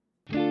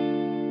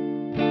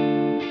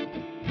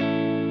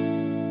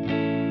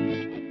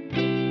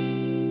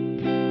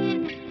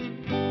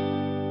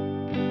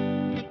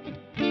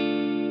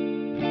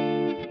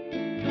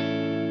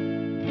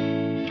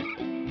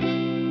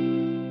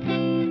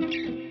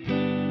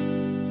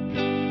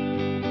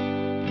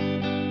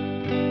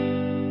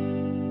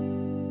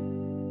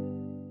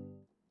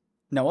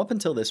 Now up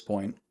until this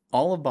point,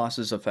 all of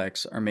Boss's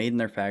effects are made in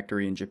their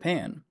factory in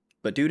Japan,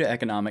 but due to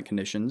economic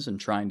conditions and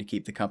trying to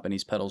keep the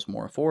company's pedals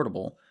more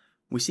affordable,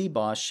 we see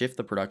Boss shift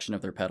the production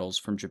of their pedals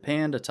from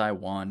Japan to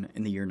Taiwan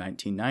in the year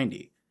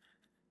 1990.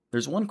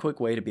 There's one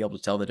quick way to be able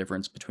to tell the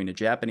difference between a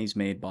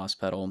Japanese-made Boss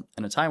pedal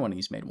and a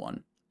Taiwanese-made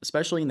one,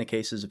 especially in the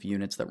cases of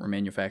units that were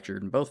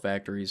manufactured in both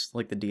factories,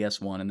 like the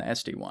DS1 and the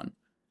SD1.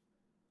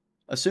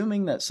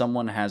 Assuming that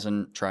someone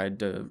hasn't tried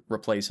to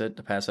replace it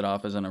to pass it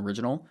off as an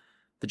original,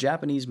 the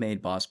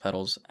Japanese-made Boss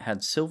pedals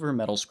had silver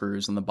metal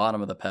screws in the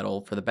bottom of the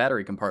pedal for the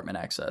battery compartment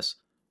access,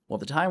 while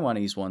the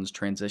Taiwanese ones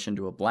transitioned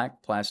to a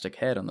black plastic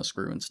head on the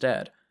screw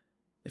instead.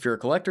 If you're a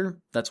collector,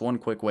 that's one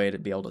quick way to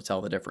be able to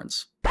tell the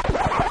difference.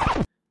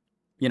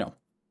 You know,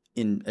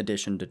 in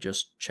addition to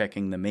just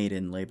checking the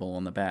made-in label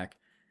on the back.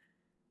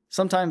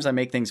 Sometimes I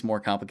make things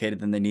more complicated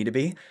than they need to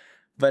be,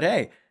 but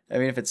hey,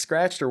 if it's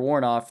scratched or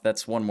worn off,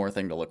 that's one more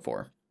thing to look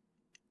for.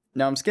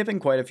 Now I'm skipping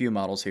quite a few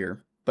models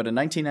here, but in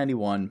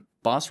 1991,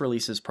 Boss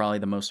releases probably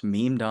the most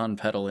memed on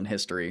pedal in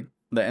history,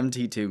 the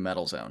MT2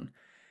 Metal Zone.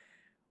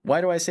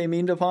 Why do I say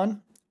memed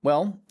upon?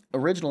 Well,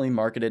 originally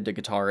marketed to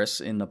guitarists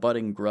in the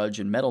budding grudge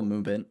and metal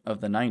movement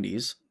of the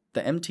 90s,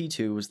 the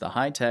MT2 was the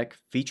high-tech,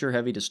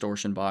 feature-heavy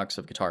distortion box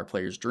of guitar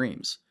players'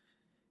 dreams.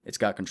 It's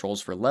got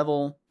controls for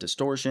level,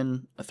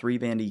 distortion, a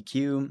 3-band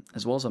EQ,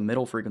 as well as a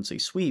middle frequency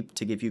sweep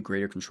to give you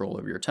greater control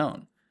over your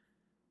tone.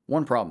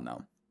 One problem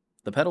though,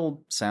 the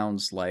pedal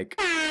sounds like...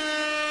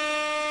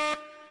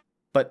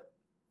 But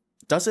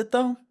does it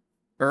though?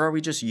 Or are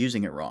we just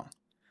using it wrong?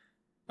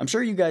 I'm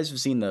sure you guys have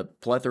seen the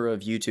plethora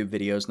of YouTube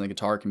videos in the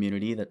guitar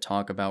community that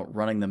talk about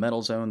running the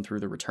Metal Zone through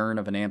the return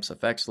of an amp's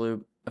effects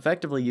loop,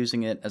 effectively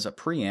using it as a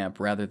preamp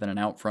rather than an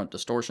out-front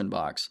distortion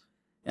box,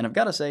 and I've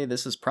got to say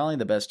this is probably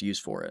the best use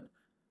for it.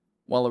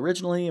 While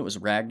originally it was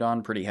ragged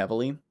on pretty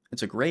heavily,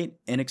 it's a great,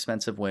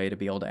 inexpensive way to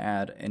be able to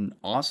add an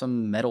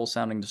awesome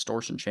metal-sounding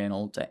distortion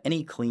channel to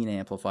any clean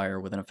amplifier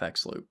with an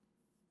effects loop.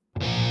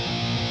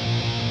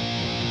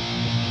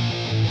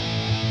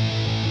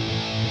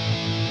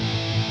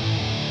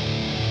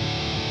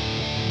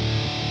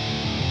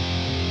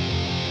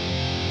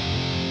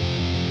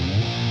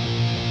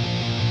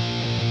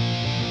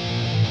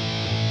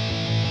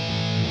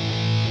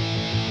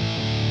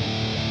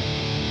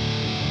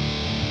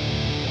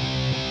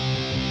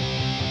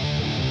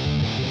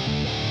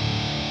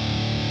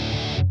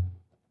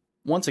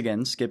 Once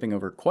again, skipping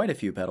over quite a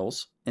few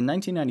pedals, in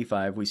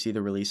 1995 we see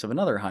the release of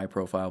another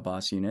high-profile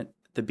Boss unit,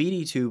 the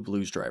BD2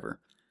 Blues Driver.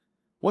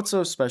 What's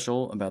so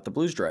special about the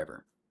Blues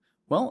Driver?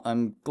 Well,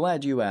 I'm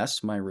glad you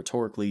asked, my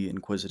rhetorically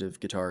inquisitive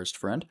guitarist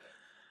friend.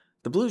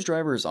 The Blues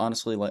Driver is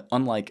honestly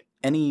unlike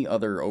any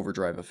other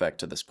overdrive effect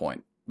to this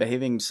point.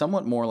 behaving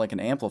somewhat more like an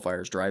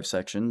amplifier's drive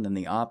section than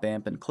the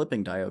op-amp and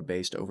clipping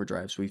diode-based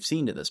overdrives we've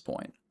seen to this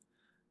point.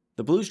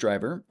 The blues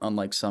driver,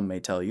 unlike some may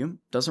tell you,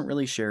 doesn't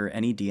really share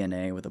any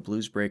DNA with a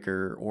blues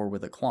breaker or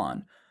with a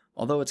clon,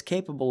 although it's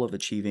capable of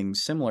achieving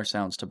similar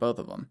sounds to both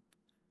of them.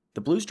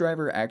 The blues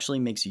driver actually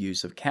makes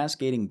use of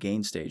cascading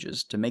gain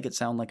stages to make it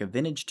sound like a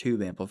vintage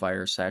tube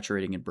amplifier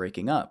saturating and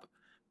breaking up,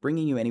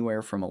 bringing you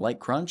anywhere from a light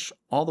crunch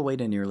all the way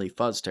to nearly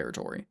fuzz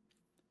territory.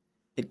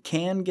 It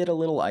can get a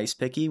little ice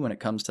picky when it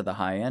comes to the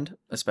high end,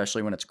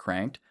 especially when it's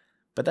cranked,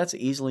 but that's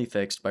easily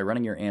fixed by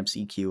running your amp's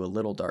EQ a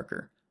little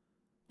darker.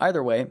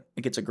 Either way,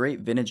 it gets a great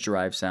vintage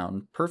drive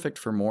sound, perfect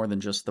for more than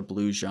just the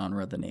blues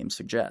genre the name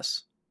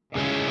suggests.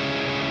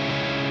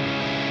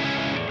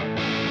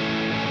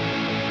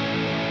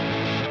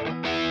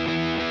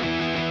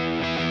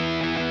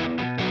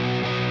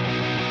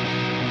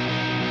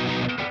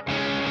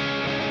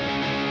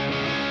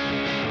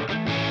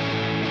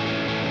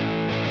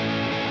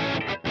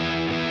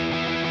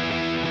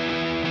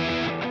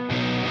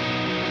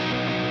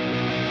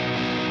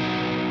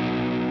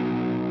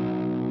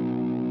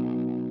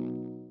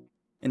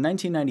 In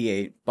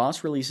 1998,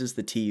 Boss releases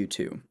the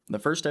TU2, the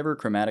first ever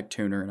chromatic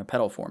tuner in a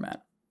pedal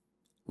format.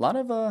 A lot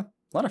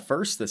of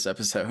firsts this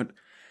episode.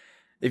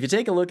 If you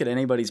take a look at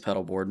anybody's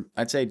pedal board,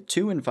 I'd say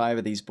 2 in 5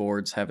 of these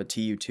boards have a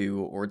TU2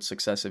 or its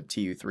successive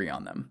TU3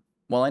 on them.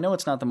 While I know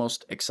it's not the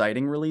most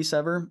exciting release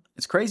ever,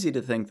 it's crazy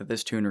to think that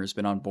this tuner has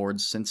been on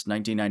boards since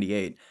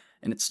 1998,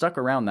 and it's stuck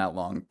around that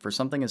long for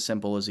something as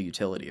simple as a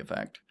utility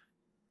effect.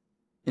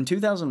 In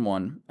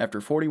 2001, after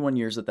 41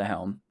 years at the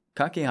helm,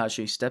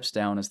 Kakehashi steps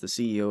down as the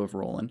CEO of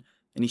Roland,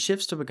 and he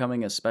shifts to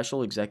becoming a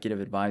special executive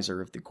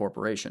advisor of the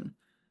corporation.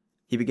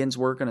 He begins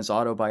work on his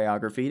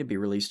autobiography to be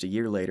released a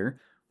year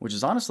later, which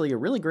is honestly a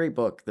really great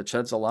book that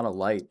sheds a lot of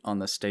light on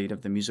the state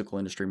of the musical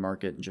industry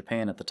market in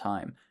Japan at the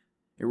time.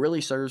 It really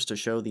serves to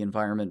show the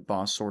environment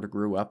Boss sort of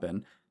grew up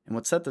in, and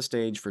what set the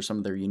stage for some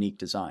of their unique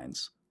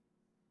designs.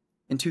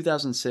 In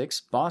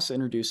 2006, Boss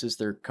introduces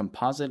their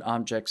Composite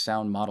Object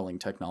Sound Modeling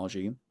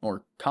technology,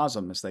 or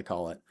COSM as they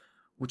call it,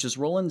 which is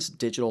Roland's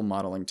digital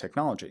modeling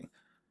technology.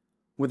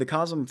 With the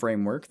COSM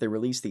framework, they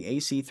released the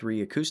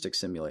AC3 acoustic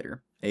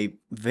simulator, a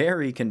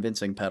very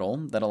convincing pedal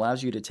that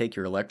allows you to take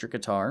your electric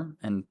guitar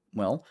and,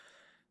 well,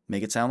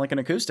 make it sound like an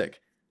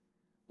acoustic.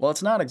 While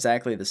it's not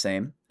exactly the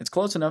same, it's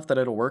close enough that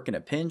it'll work in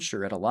a pinch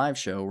or at a live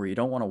show where you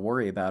don't want to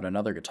worry about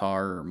another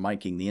guitar or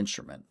miking the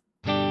instrument.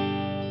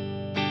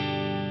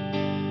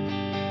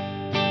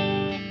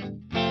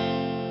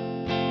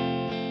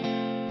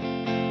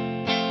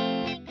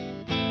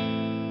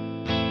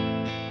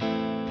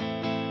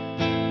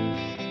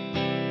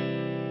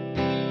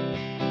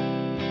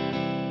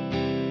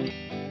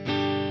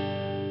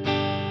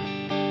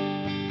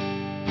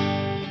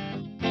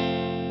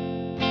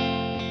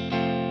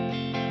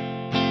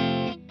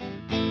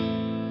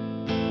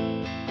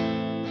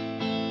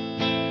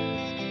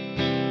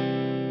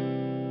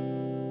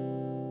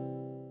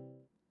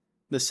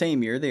 The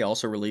same year, they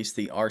also released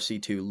the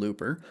RC2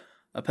 Looper,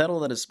 a pedal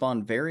that has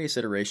spawned various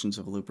iterations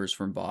of loopers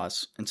from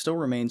Boss and still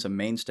remains a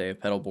mainstay of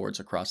pedal boards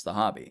across the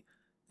hobby.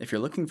 If you're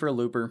looking for a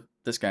looper,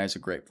 this guy is a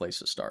great place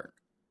to start.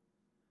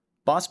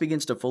 Boss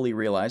begins to fully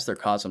realize their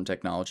COSM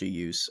technology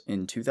use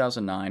in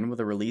 2009 with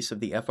the release of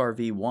the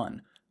FRV-1,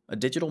 a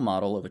digital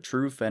model of a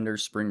true Fender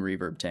spring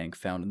reverb tank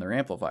found in their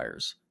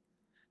amplifiers.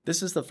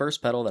 This is the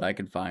first pedal that I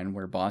could find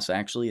where Boss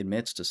actually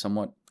admits to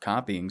somewhat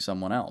copying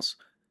someone else.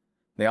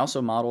 They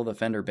also model the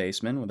Fender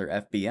Bassman with their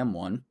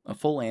FBM1, a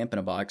full amp in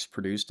a box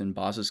produced in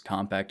Boss's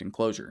compact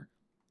enclosure.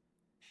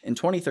 In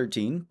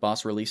 2013,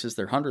 Boss releases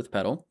their 100th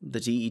pedal, the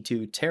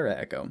TE2 Terra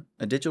Echo,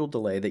 a digital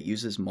delay that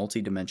uses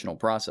multi-dimensional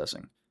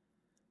processing.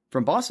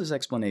 From Boss's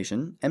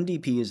explanation,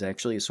 MDP is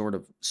actually a sort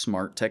of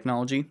smart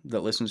technology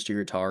that listens to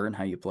your guitar and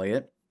how you play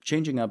it,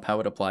 changing up how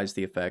it applies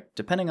the effect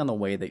depending on the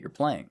way that you're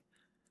playing.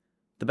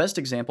 The best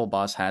example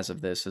Boss has of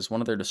this is one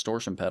of their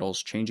distortion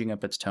pedals changing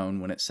up its tone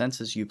when it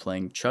senses you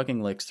playing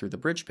chugging licks through the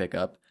bridge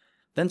pickup,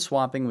 then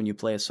swapping when you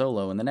play a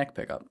solo in the neck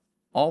pickup,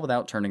 all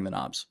without turning the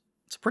knobs.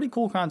 It's a pretty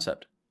cool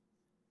concept.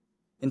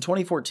 In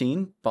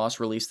 2014, Boss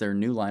released their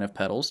new line of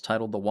pedals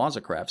titled the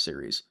Wazacraft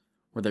series,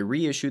 where they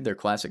reissued their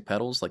classic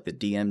pedals like the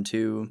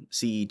DM2,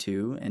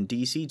 CE2, and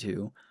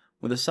DC2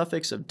 with a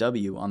suffix of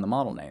W on the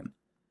model name.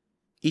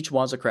 Each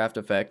Wazacraft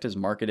effect is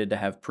marketed to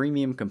have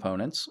premium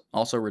components,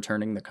 also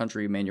returning the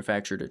country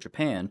manufacturer to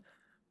Japan,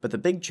 but the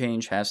big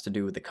change has to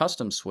do with the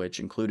custom switch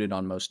included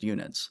on most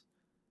units.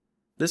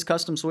 This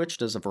custom switch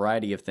does a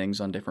variety of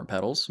things on different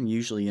pedals,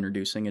 usually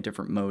introducing a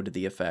different mode to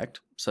the effect,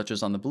 such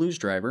as on the Blues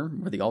driver,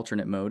 where the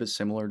alternate mode is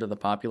similar to the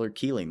popular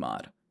Keeley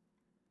mod.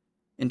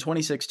 In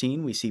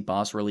 2016, we see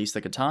Boss release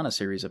the Katana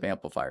series of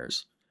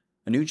amplifiers,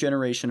 a new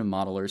generation of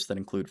modelers that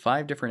include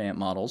 5 different amp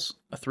models,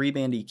 a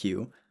 3-band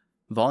EQ,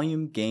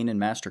 volume, gain, and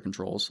master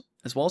controls,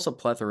 as well as a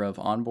plethora of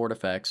onboard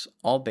effects,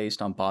 all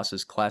based on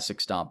Boss's classic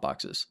stomp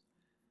boxes.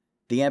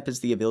 The amp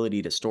has the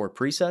ability to store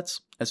presets,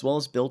 as well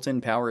as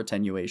built-in power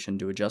attenuation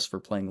to adjust for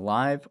playing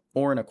live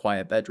or in a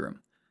quiet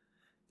bedroom.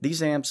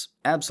 These amps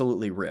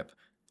absolutely rip,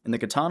 And the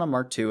Katana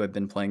Mark II I've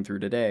been playing through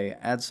today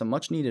adds some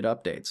much needed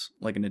updates,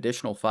 like an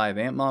additional 5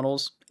 amp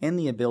models and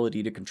the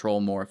ability to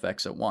control more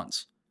effects at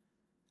once.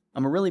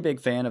 I'm a really big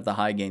fan of the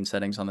high gain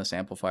settings on this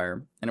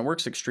amplifier, and it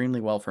works extremely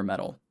well for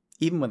metal,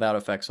 even without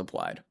effects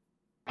applied.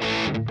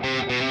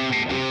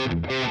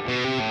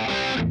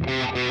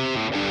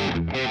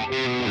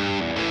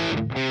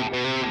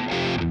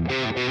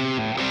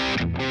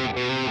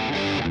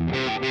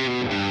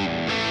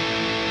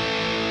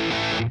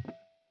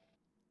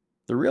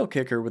 The real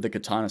kicker with the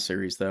Katana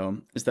series,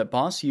 though, is that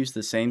Boss used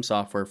the same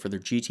software for their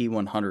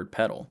GT100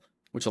 pedal,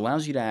 which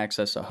allows you to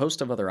access a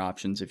host of other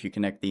options if you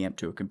connect the amp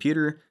to a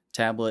computer,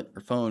 tablet,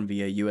 or phone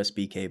via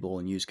USB cable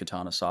and use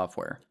Katana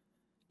software.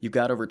 You've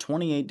got over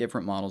 28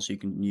 different models you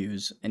can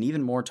use, and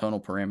even more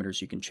tonal parameters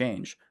you can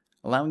change,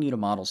 allowing you to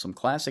model some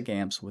classic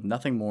amps with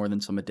nothing more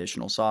than some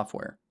additional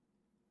software.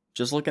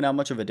 Just look at how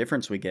much of a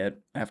difference we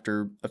get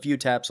after a few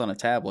taps on a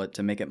tablet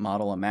to make it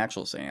model a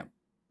matchless amp.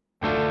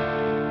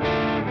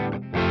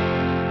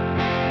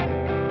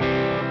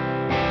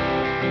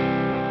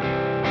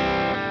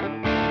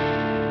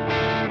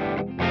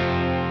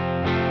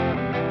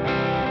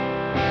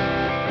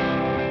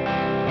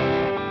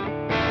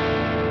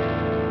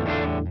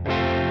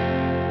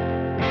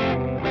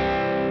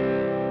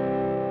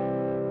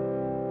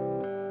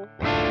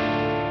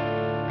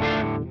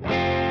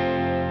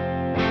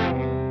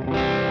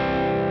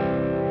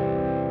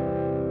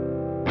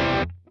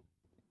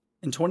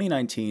 In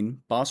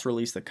 2019, Boss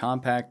released the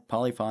compact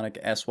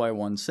polyphonic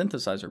SY1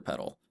 synthesizer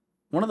pedal,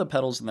 one of the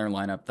pedals in their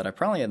lineup that I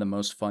probably had the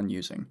most fun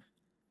using.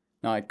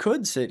 Now I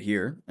could sit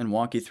here and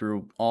walk you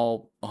through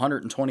all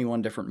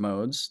 121 different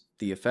modes,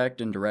 the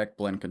effect and direct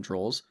blend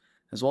controls,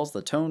 as well as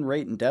the tone,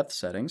 rate, and depth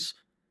settings,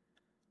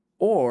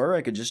 or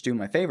I could just do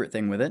my favorite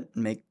thing with it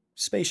and make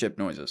spaceship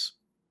noises.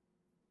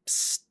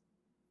 Psst,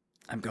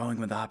 I'm going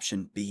with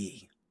option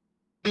B.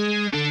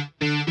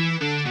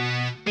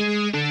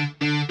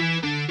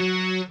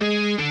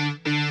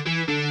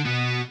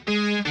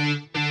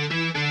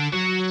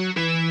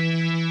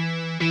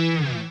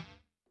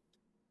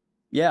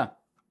 Yeah,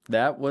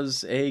 that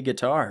was a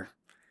guitar.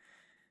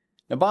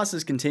 Now, Boss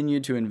has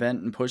continued to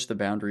invent and push the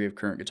boundary of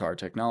current guitar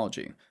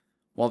technology.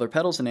 While their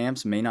pedals and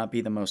amps may not be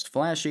the most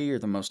flashy or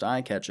the most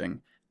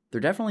eye-catching, they're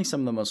definitely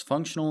some of the most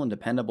functional and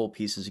dependable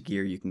pieces of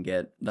gear you can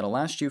get that'll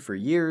last you for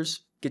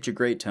years, get you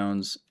great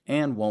tones,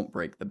 and won't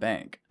break the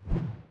bank.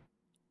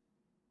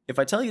 If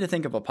I tell you to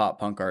think of a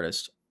pop-punk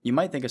artist, you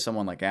might think of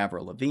someone like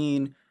Avril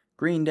Lavigne,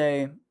 Green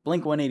Day,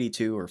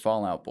 Blink-182, or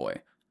Fall Out Boy.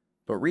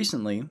 But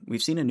recently,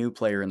 we've seen a new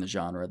player in the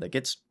genre that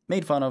gets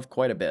made fun of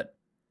quite a bit.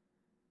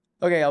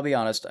 Okay, I'll be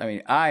honest,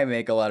 I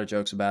make a lot of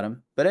jokes about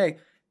him, but hey,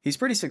 he's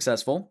pretty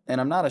successful, and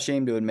I'm not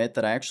ashamed to admit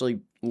that I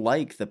actually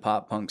like the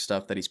pop-punk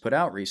stuff that he's put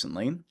out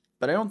recently,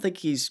 but I don't think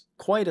he's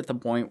quite at the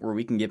point where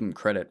we can give him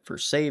credit for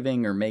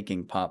saving or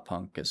making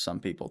pop-punk, as some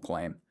people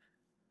claim.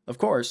 Of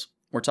course,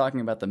 we're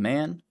talking about the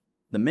man,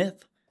 the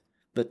myth,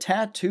 the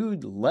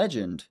tattooed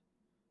legend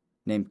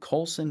named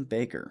Colson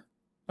Baker,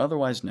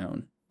 otherwise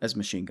known as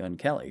Machine Gun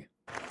Kelly.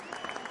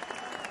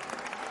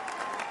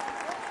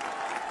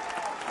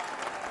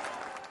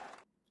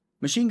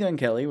 Machine Gun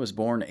Kelly was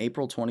born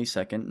April 22,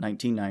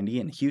 1990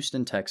 in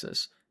Houston,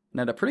 Texas, and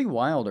had a pretty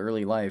wild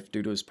early life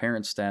due to his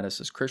parents' status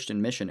as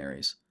Christian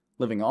missionaries,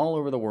 living all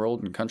over the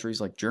world in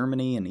countries like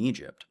Germany and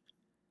Egypt.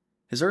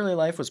 His early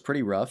life was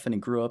pretty rough and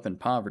he grew up in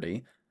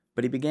poverty,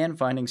 but he began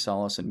finding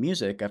solace in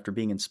music after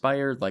being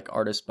inspired like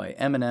artists by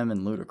Eminem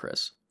and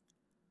Ludacris.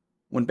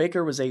 When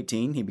Baker was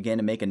 18, he began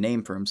to make a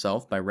name for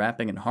himself by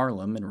rapping in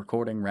Harlem and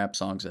recording rap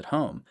songs at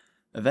home,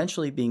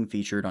 eventually being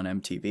featured on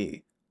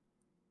MTV.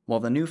 While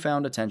the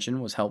newfound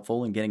attention was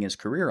helpful in getting his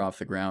career off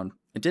the ground,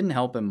 it didn't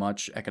help him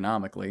much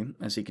economically,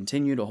 as he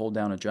continued to hold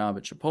down a job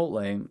at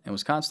Chipotle and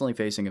was constantly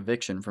facing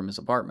eviction from his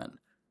apartment.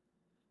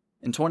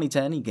 In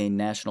 2010, he gained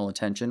national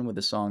attention with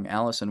the song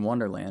Alice in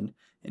Wonderland,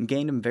 and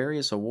gained him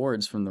various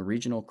awards from the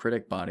regional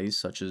critic bodies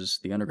such as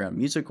the Underground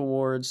Music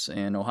Awards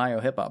and Ohio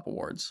Hip Hop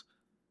Awards.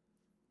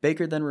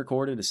 Baker then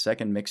recorded his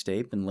second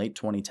mixtape in late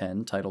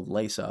 2010 titled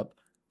Lace Up,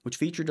 which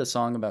featured a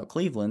song about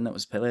Cleveland that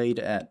was played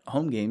at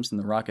home games in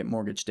the Rocket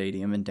Mortgage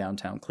Stadium in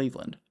downtown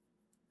Cleveland.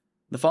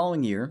 The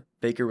following year,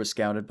 Baker was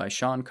scouted by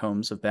Sean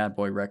Combs of Bad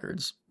Boy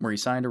Records, where he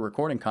signed a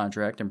recording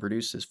contract and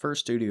produced his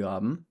first studio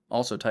album,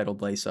 also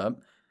titled Lace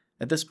Up,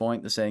 at this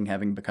point the saying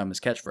having become his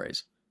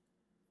catchphrase.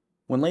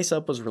 When Lace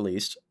Up was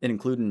released, it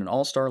included an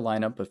all-star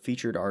lineup of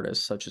featured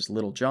artists such as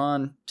Little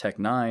John, Tech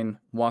Nine,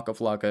 Waka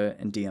Flocka,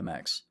 and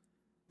DMX.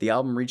 The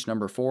album reached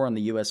number 4 on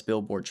the US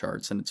Billboard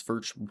charts in its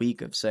first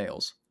week of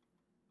sales.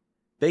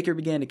 Baker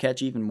began to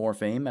catch even more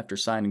fame after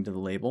signing to the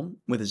label,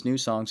 with his new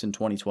songs in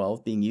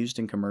 2012 being used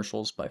in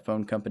commercials by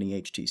phone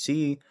company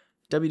HTC,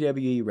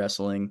 WWE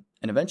Wrestling,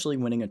 and eventually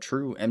winning a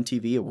true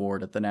MTV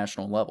award at the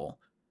national level.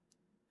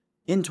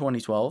 In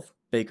 2012,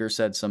 Baker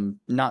said some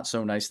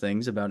not-so-nice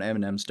things about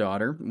Eminem's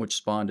daughter, which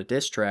spawned a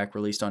diss track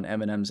released on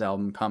Eminem's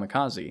album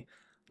Kamikaze,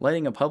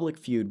 lighting a public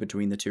feud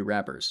between the two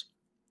rappers.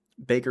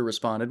 Baker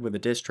responded with a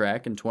diss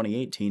track in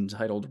 2018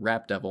 titled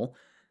Rap Devil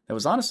that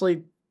was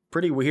honestly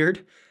pretty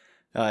weird.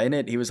 In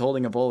it, he was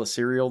holding a bowl of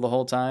cereal the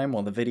whole time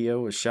while the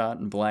video was shot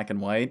in black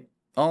and white.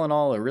 All in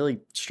all, a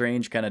really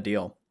strange kind of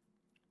deal.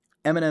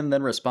 Eminem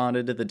then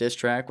responded to the diss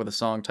track with a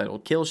song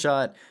titled Kill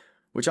Shot,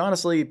 which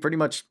honestly pretty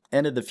much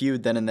ended the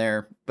feud then and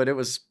there, but it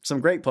was some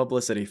great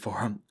publicity for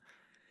him.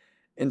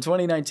 In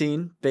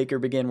 2019, Baker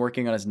began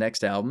working on his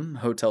next album,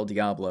 Hotel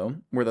Diablo,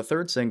 where the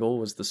third single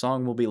was the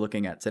song we'll be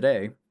looking at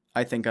today,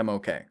 I Think I'm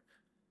Okay.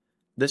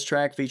 This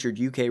track featured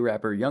UK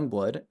rapper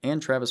Youngblood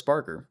and Travis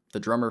Barker, the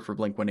drummer for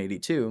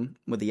Blink-182,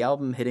 with the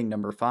album hitting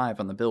number 5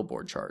 on the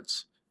Billboard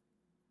charts.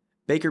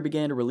 Baker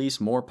began to release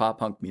more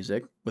pop-punk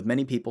music, with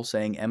many people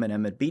saying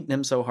Eminem had beaten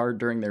him so hard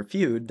during their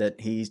feud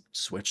that he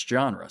switched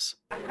genres.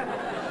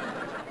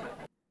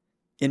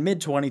 In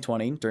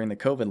mid-2020, during the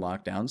COVID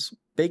lockdowns,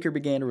 Baker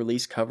began to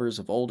release covers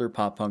of older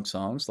pop-punk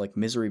songs like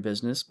Misery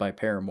Business by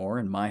Paramore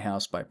and My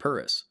House by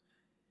Purvis.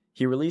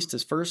 He released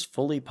his first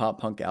fully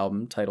pop-punk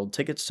album titled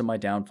Tickets to My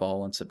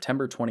Downfall on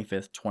September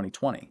 25,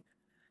 2020.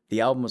 The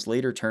album was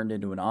later turned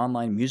into an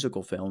online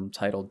musical film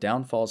titled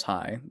Downfall's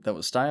High that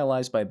was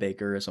stylized by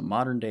Baker as a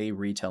modern-day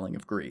retelling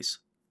of Grease.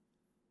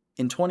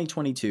 In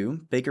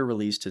 2022, Baker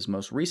released his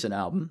most recent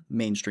album,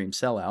 Mainstream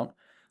Sellout,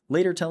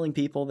 later telling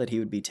people that he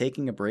would be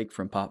taking a break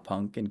from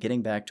pop-punk and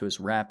getting back to his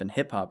rap and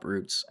hip-hop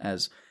roots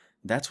as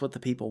that's what the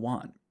people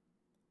want.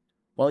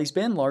 While he's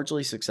been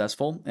largely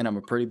successful, and I'm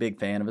a pretty big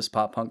fan of his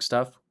pop-punk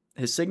stuff,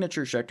 his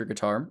signature Schecter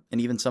guitar,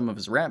 and even some of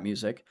his rap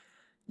music,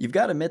 you've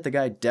got to admit the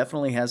guy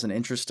definitely has an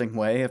interesting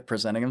way of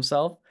presenting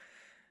himself.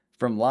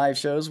 From live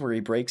shows where he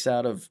breaks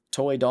out of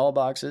toy doll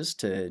boxes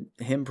to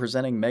him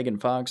presenting Megan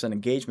Fox an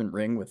engagement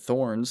ring with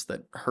thorns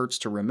that hurts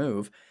to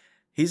remove,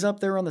 he's up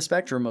there on the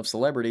spectrum of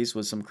celebrities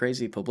with some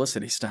crazy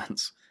publicity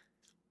stunts.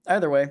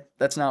 Either way,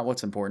 that's not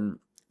what's important.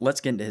 Let's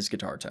get into his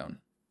guitar tone.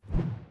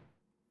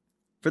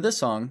 For this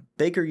song,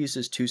 Baker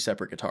uses two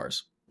separate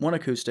guitars, one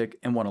acoustic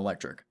and one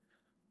electric.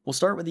 We'll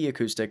start with the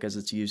acoustic as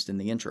it's used in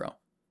the intro.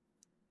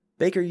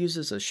 Baker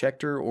uses a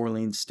Schecter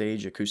Orleans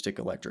Stage Acoustic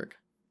Electric.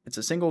 It's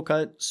a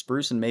single-cut,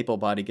 spruce and maple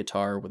body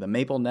guitar with a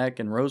maple neck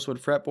and rosewood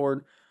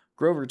fretboard,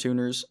 Grover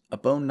tuners, a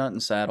bone nut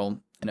and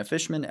saddle, and a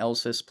Fishman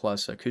L-Sys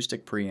Plus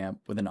acoustic preamp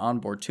with an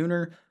onboard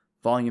tuner,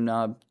 volume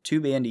knob,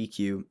 2-band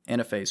EQ,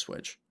 and a phase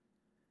switch.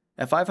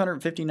 At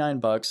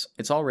 $559,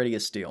 it's already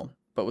a steal,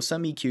 but with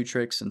some EQ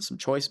tricks and some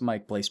choice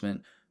mic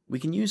placement, we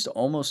can use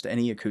almost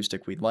any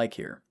acoustic we'd like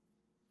here.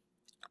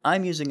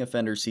 I'm using a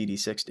Fender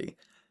CD60.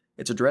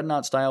 It's a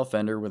dreadnought-style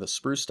Fender with a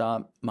spruce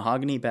top,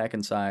 mahogany back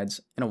and sides,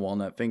 and a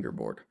walnut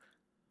fingerboard.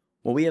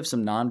 While we have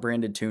some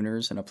non-branded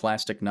tuners and a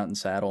plastic nut and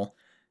saddle,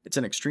 it's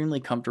an extremely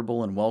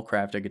comfortable and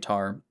well-crafted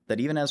guitar that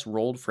even has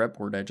rolled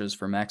fretboard edges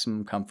for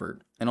maximum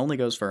comfort and only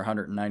goes for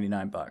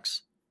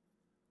 $199.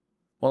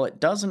 While it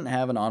doesn't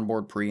have an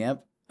onboard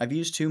preamp, I've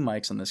used two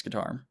mics on this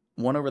guitar,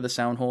 one over the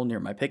sound hole near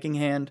my picking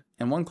hand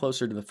and one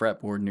closer to the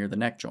fretboard near the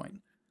neck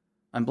joint.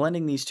 I'm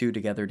blending these two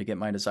together to get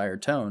my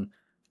desired tone,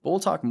 but we'll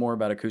talk more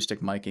about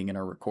acoustic miking in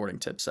our recording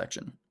tips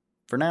section.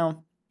 For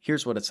now,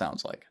 here's what it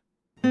sounds like.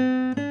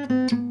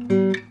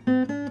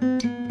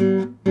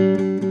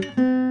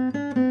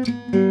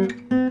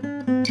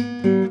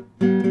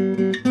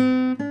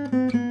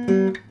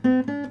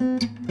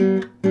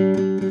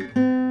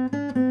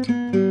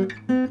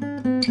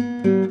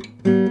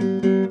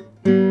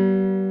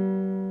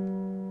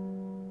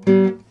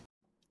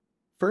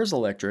 For his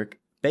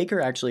electric,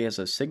 Baker actually has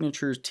a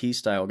signature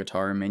T-style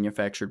guitar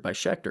manufactured by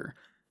Schecter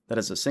that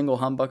has a single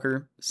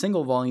humbucker,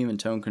 single volume and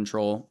tone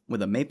control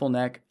with a maple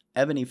neck,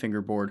 ebony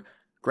fingerboard,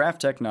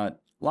 Graphtec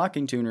nut,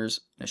 locking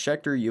tuners, and a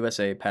Schecter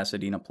USA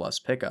Pasadena Plus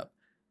pickup.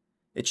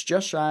 It's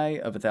just shy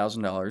of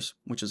 $1,000,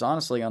 which is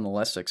honestly on the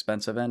less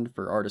expensive end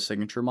for artist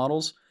signature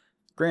models.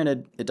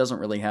 Granted, it doesn't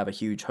really have a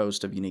huge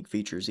host of unique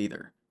features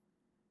either.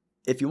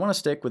 If you want to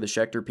stick with the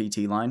Schecter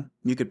PT line,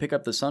 you could pick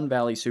up the Sun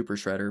Valley Super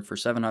Shredder for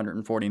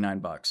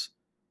 $749.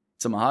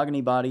 It's a mahogany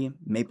body,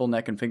 maple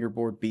neck and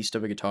fingerboard beast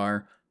of a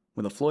guitar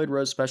with a Floyd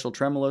Rose Special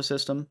tremolo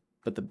system,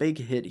 but the big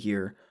hit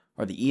here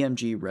are the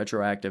EMG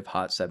Retroactive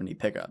Hot 70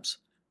 pickups,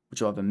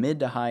 which will have a mid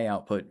to high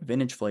output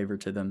vintage flavor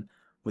to them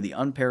with the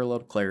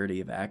unparalleled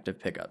clarity of active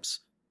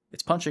pickups.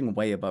 It's punching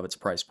way above its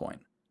price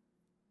point.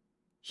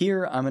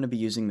 Here, I'm going to be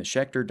using the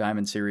Schecter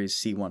Diamond Series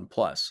C1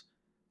 Plus.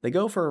 They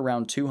go for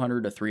around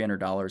 $200 to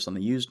 $300 on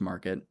the used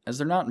market, as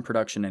they're not in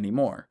production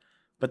anymore,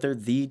 but they're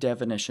the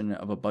definition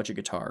of a budget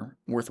guitar,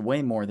 worth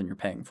way more than you're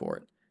paying for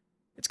it.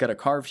 It's got a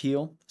carved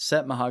heel,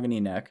 set mahogany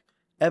neck,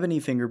 ebony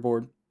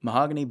fingerboard,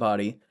 mahogany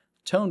body,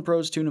 Tone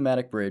Pros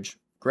 2-pneumatic bridge,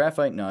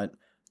 graphite nut,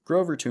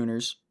 Grover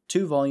tuners,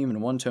 2 volume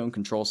and 1 tone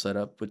control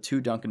setup with 2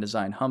 Duncan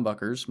design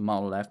humbuckers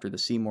modeled after the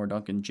Seymour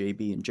Duncan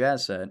JB and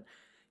Jazz set,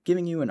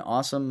 giving you an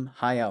awesome,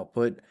 high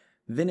output,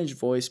 vintage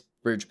voice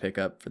bridge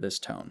pickup for this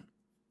tone.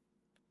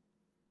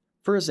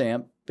 For his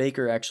amp,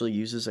 Baker actually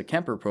uses a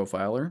Kemper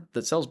profiler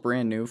that sells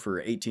brand new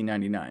for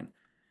 $18.99.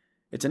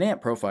 It's an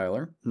amp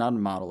profiler, not a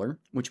modeler,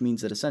 which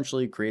means it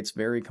essentially creates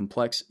very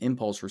complex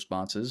impulse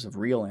responses of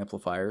real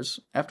amplifiers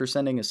after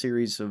sending a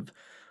series of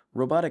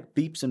robotic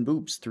beeps and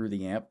boops through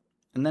the amp,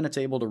 and then it's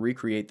able to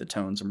recreate the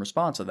tones in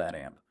response of that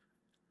amp.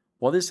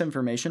 While this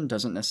information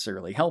doesn't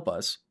necessarily help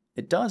us,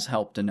 it does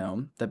help to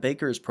know that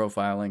Baker is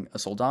profiling a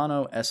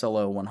Soldano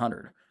SLO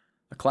 100,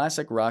 a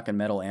classic rock and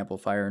metal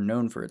amplifier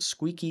known for its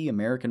squeaky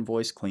American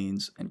voice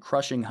cleans and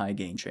crushing high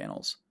gain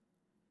channels.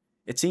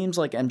 It seems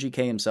like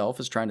MGK himself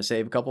is trying to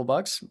save a couple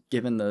bucks,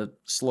 given the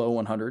slow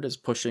 100 is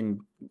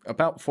pushing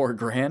about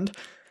 $4,000.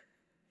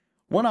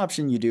 One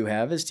option you do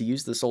have is to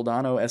use the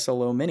Soldano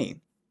SLO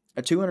Mini,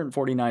 a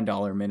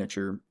 $249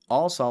 miniature,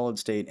 all solid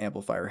state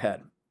amplifier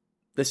head.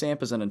 This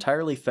amp is an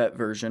entirely FET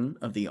version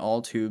of the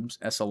all tubes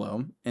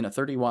SLO in a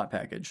 30-watt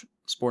package,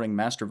 sporting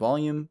master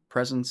volume,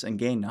 presence, and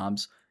gain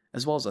knobs,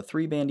 as well as a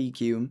 3-band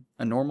EQ,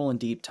 a normal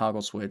and deep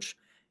toggle switch,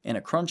 and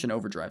a crunch and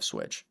overdrive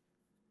switch.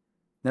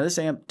 Now this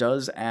amp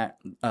does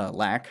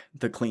lack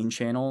the clean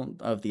channel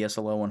of the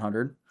SLO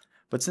 100,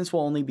 but since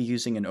we'll only be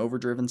using an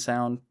overdriven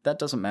sound, that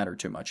doesn't matter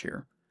too much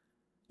here.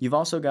 You've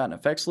also got an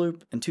effects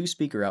loop and 2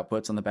 speaker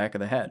outputs on the back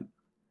of the head.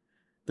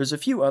 There's a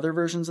few other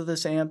versions of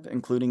this amp,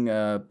 including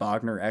a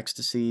Bogner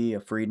Ecstasy, a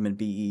Friedman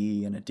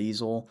BE, and a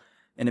Diesel,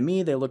 and to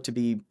me they look to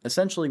be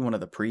essentially one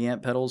of the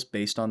preamp pedals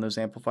based on those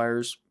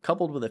amplifiers,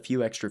 coupled with a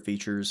few extra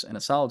features and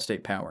a solid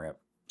state power amp,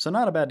 so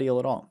not a bad deal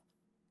at all.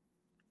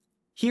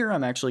 Here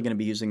I'm actually going to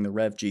be using the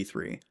Rev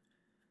G3.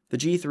 The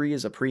G3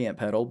 is a preamp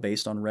pedal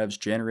based on Rev's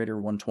Generator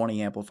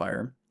 120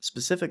 amplifier,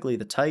 specifically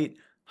the tight,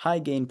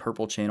 high-gain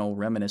purple channel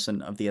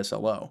reminiscent of the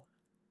SLO.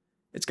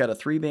 It's got a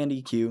 3-band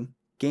EQ,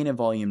 gain and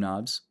volume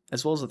knobs,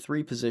 as well as a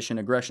 3-position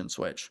aggression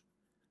switch.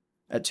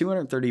 At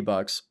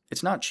 $230,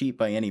 it's not cheap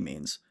by any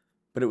means,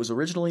 but it was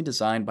originally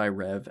designed by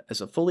Rev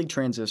as a fully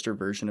transistor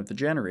version of the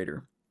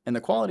Generator, and the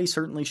quality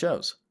certainly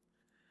shows.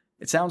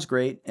 It sounds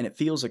great, and it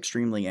feels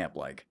extremely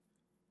amp-like.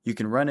 You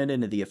can run it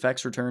into the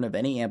effects return of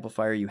any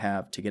amplifier you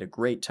have to get a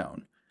great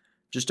tone.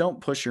 Just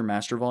don't push your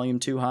master volume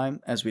too high,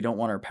 as we don't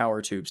want our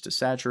power tubes to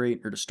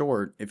saturate or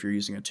distort if you're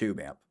using a tube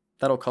amp.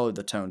 That'll color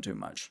the tone too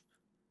much.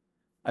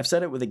 I've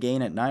set it with a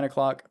gain at 9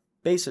 o'clock,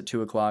 bass at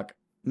 2 o'clock,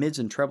 mids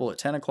and treble at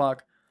 10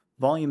 o'clock,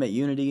 volume at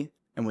unity,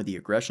 and with the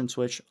aggression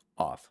switch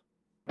off.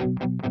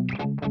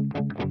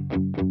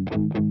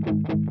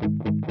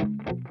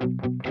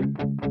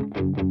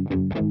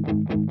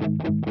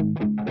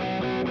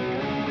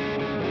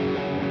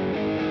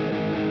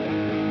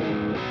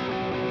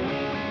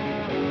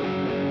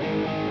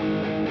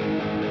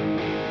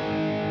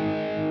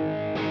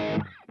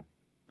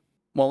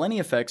 While any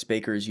effects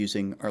Baker is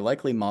using are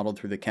likely modeled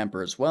through the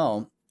Kemper as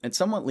well, it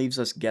somewhat leaves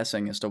us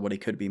guessing as to what he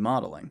could be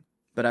modeling.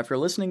 But after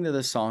listening to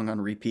this song on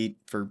repeat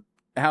for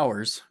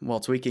hours while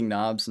tweaking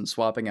knobs and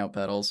swapping out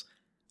pedals,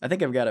 I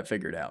think I've got it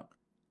figured out.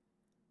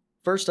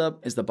 First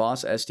up is the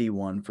Boss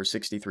SD1 for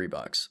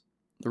 $63.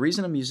 The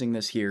reason I'm using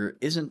this here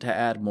isn't to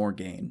add more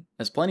gain,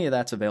 as plenty of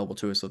that's available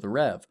to us with the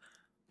Rev,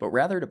 but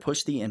rather to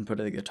push the input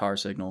of the guitar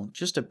signal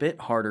just a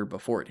bit harder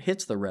before it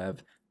hits the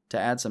Rev to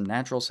add some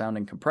natural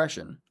sounding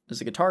compression, as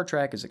the guitar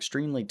track is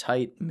extremely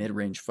tight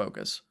mid-range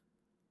focus.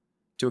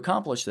 To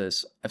accomplish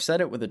this, I've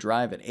set it with a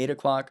drive at 8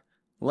 o'clock,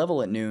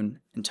 level at noon,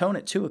 and tone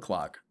at 2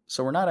 o'clock,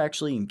 so we're not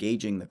actually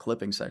engaging the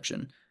clipping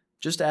section,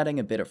 just adding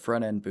a bit of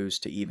front-end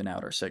boost to even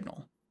out our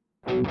signal.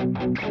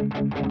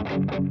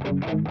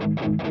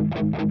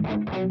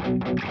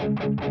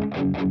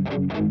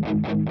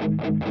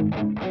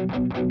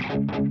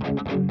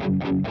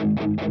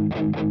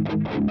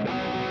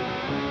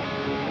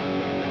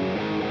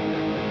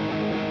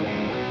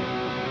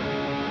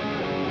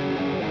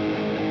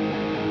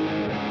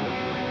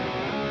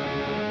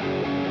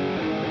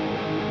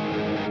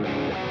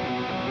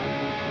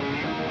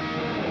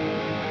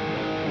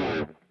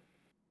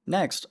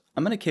 Next,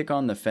 I'm going to kick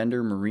on the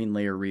Fender Marine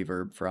Layer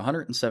Reverb for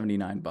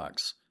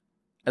 $179.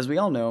 As we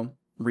all know,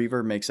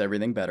 reverb makes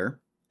everything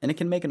better, and it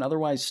can make an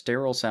otherwise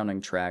sterile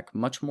sounding track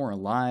much more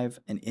alive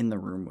and in the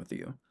room with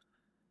you.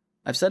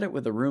 I've set it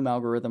with the room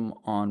algorithm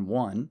on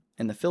 1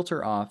 and the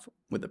filter off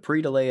with the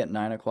pre-delay at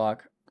 9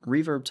 o'clock,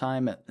 reverb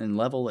time and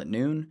level at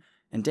noon,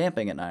 and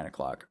damping at 9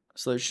 o'clock,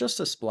 so there's just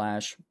a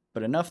splash,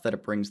 but enough that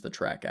it brings the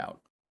track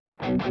out.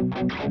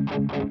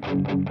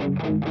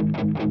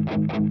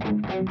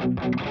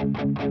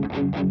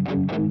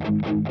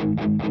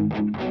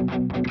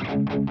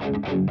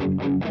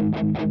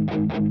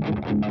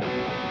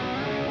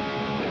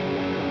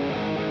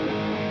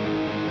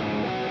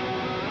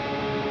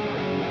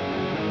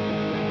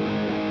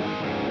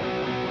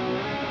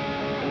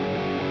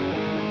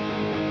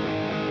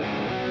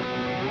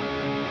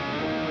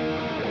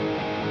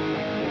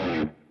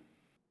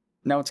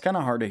 Now it's kind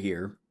of hard to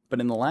hear, but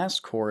in the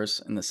last chorus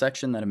and the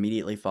section that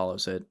immediately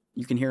follows it,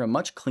 you can hear a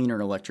much cleaner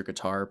electric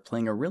guitar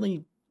playing a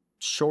really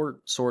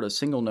short sort of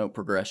single note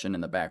progression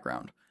in the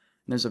background,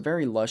 and there's a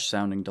very lush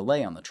sounding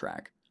delay on the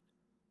track.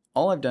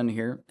 All I've done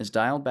here is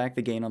dialed back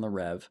the gain on the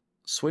Rev,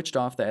 switched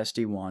off the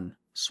SD1,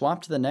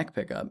 swapped the neck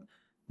pickup,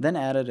 then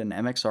added an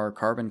MXR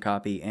carbon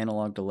copy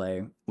analog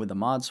delay with the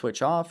mod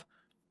switch off,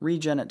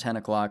 regen at 10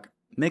 o'clock,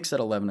 mix at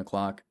 11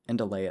 o'clock, and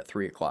delay at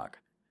 3 o'clock.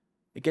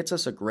 It gets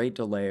us a great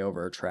delay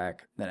over a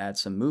track that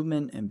adds some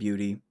movement and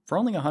beauty for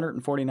only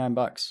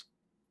 $149.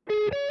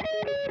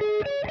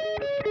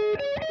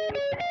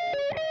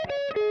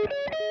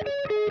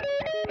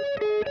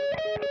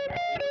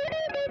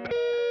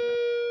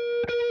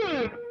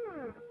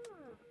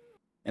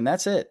 And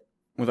that's it.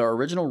 With our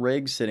original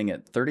rig sitting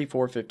at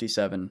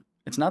 $34.57,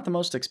 it's not the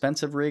most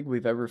expensive rig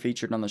we've ever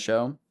featured on the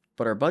show,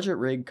 but our budget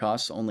rig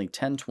costs only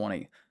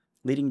 $10.20,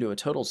 leading to a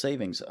total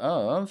savings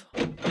of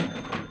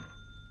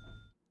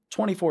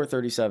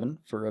 $24.37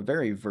 for a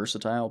very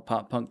versatile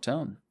pop-punk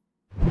tone.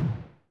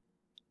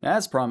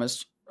 As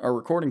promised, our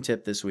recording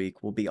tip this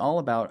week will be all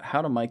about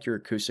how to mic your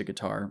acoustic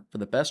guitar for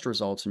the best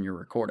results in your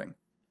recording.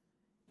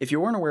 If you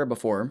weren't aware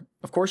before,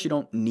 of course you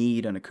don't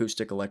need an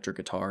acoustic electric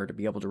guitar to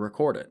be able to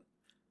record it.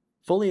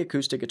 Fully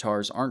acoustic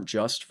guitars aren't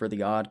just for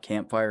the odd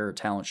campfire or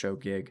talent show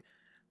gig.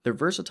 They're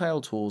versatile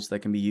tools that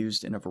can be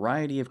used in a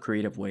variety of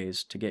creative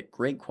ways to get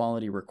great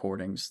quality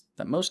recordings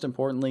that most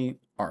importantly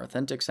are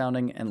authentic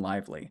sounding and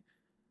lively.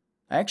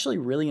 I actually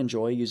really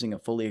enjoy using a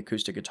fully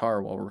acoustic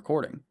guitar while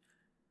recording.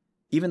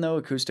 Even though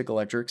acoustic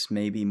electrics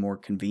may be more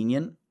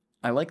convenient,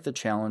 I like the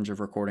challenge of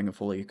recording a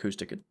fully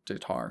acoustic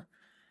guitar,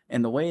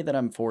 and the way that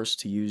I'm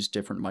forced to use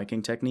different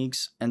miking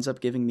techniques ends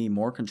up giving me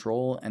more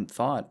control and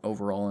thought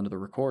overall into the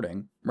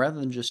recording, rather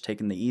than just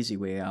taking the easy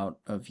way out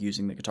of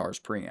using the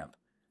guitar's preamp.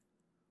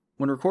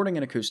 When recording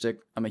an acoustic,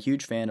 I'm a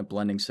huge fan of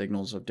blending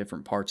signals of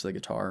different parts of the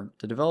guitar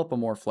to develop a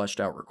more fleshed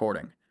out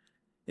recording.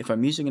 If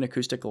I'm using an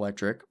acoustic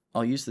electric,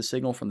 I'll use the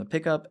signal from the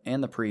pickup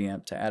and the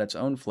preamp to add its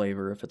own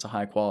flavor if it's a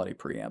high quality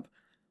preamp,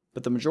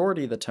 but the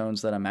majority of the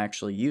tones that I'm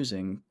actually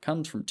using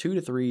comes from 2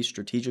 to 3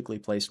 strategically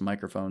placed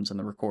microphones in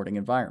the recording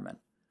environment.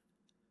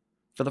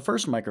 For the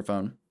first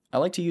microphone, I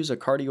like to use a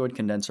cardioid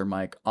condenser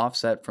mic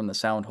offset from the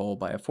sound hole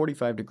by a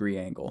 45-degree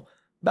angle,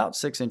 about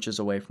 6 inches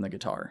away from the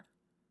guitar.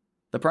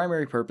 The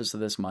primary purpose of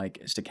this mic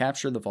is to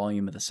capture the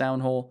volume of the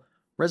sound hole,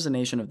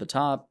 resonation of the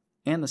top,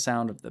 and the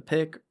sound of the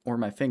pick or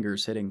my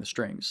fingers hitting the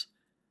strings.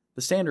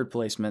 The standard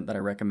placement that I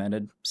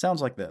recommended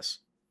sounds like this.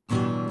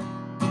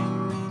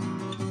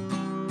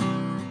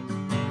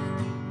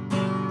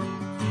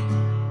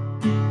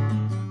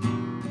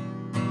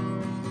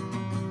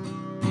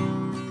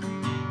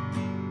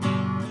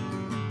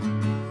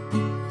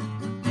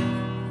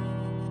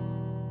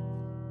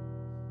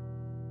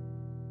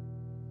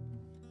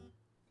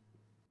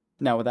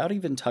 Now, without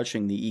even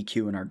touching the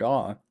EQ in our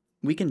DAW,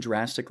 we can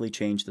drastically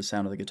change the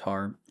sound of the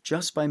guitar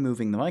just by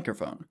moving the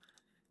microphone.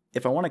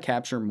 If I want to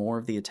capture more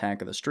of the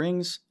attack of the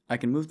strings, I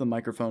can move the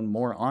microphone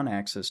more on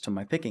axis to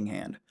my picking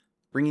hand,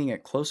 bringing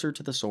it closer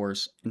to the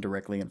source and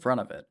directly in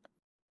front of it.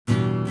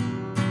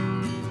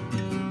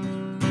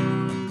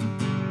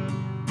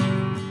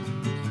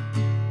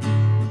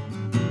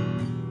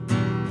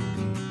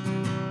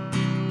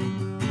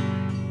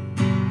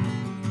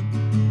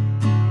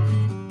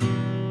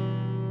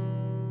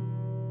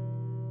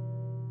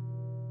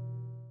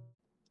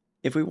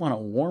 If we want a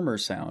warmer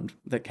sound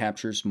that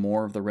captures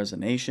more of the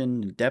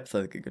resonation and depth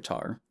of the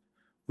guitar,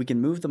 we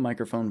can move the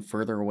microphone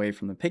further away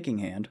from the picking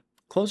hand,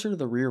 closer to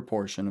the rear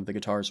portion of the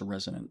guitar's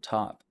resonant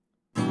top.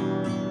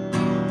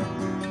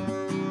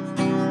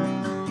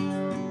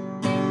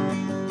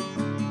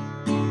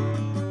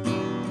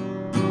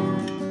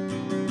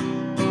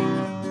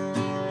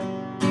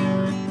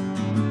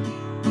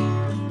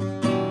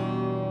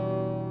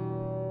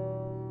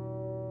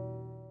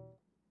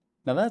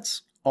 Now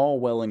that's all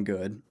well and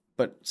good,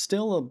 but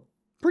still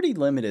a pretty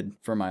limited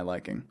for my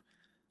liking.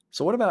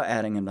 So what about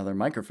adding another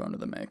microphone to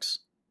the mix?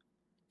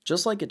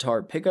 Just like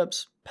guitar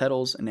pickups,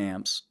 pedals, and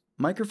amps,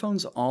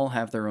 microphones all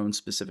have their own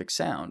specific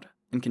sound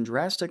and can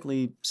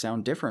drastically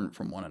sound different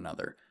from one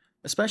another,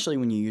 especially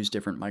when you use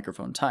different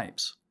microphone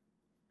types.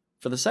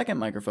 For the second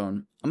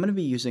microphone, I'm going to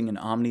be using an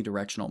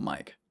omnidirectional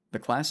mic, the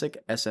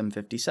classic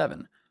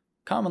SM57,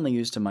 commonly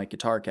used to mic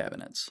guitar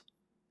cabinets.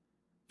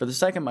 For the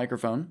second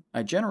microphone,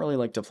 I generally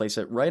like to place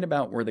it right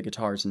about where the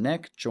guitar's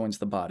neck joins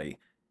the body,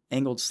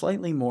 angled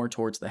slightly more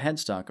towards the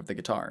headstock of the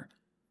guitar.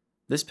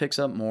 This picks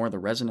up more of the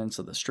resonance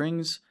of the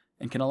strings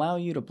and can allow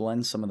you to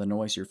blend some of the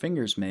noise your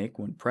fingers make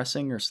when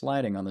pressing or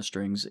sliding on the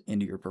strings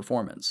into your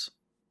performance.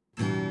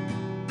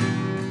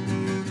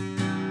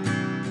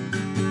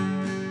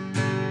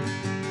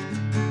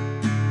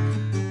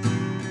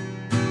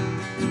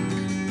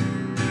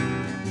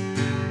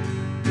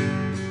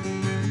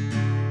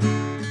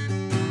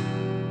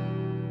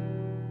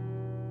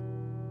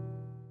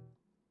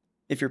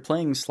 If you're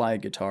playing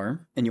slide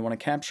guitar and you want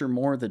to capture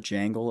more of the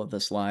jangle of the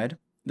slide,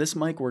 this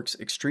mic works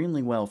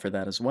extremely well for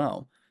that as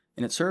well,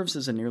 and it serves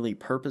as a nearly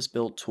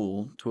purpose-built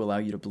tool to allow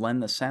you to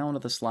blend the sound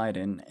of the slide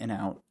in and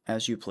out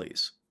as you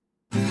please.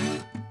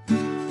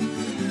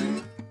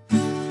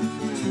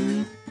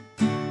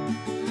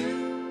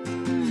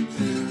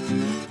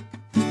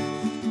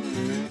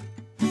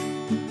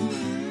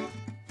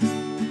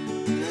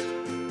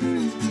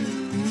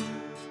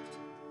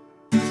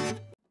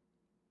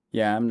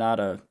 Yeah, I'm not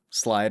a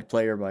slide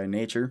player by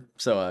nature,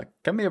 so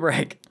cut me a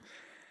break.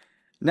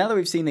 Now that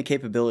we've seen the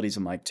capabilities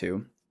of mic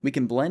 2, we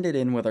can blend it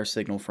in with our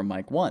signal from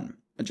mic 1,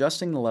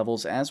 adjusting the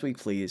levels as we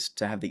please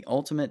to have the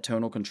ultimate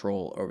tonal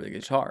control over the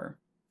guitar.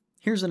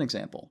 Here's an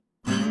example.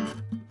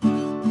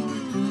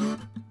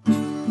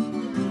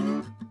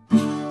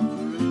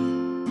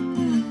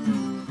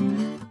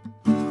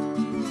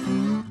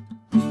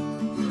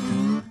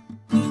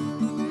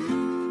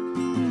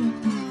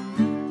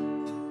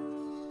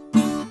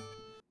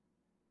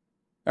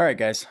 Alright,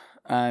 guys,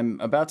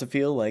 I'm about to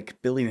feel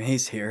like Billy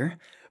Mays here,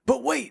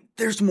 but wait,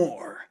 there's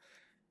more!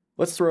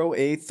 Let's throw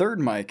a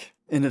third mic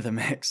into the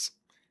mix.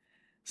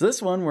 So,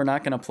 this one we're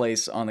not going to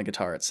place on the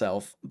guitar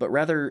itself, but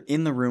rather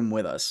in the room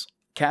with us,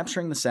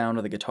 capturing the sound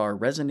of the guitar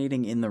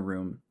resonating in the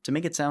room to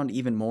make it sound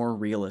even more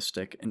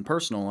realistic and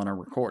personal on our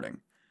recording.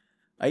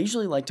 I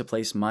usually like to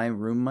place my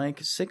room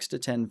mic 6 to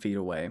 10 feet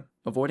away,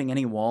 avoiding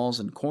any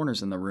walls and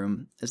corners in the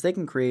room, as they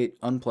can create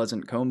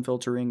unpleasant comb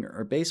filtering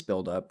or bass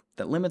buildup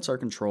that limits our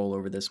control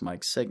over this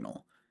mic's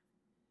signal.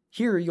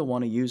 Here you'll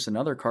want to use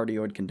another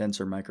cardioid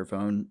condenser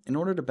microphone in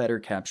order to better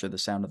capture the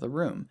sound of the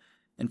room,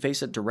 and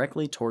face it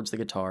directly towards the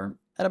guitar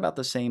at about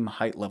the same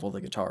height level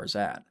the guitar is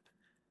at.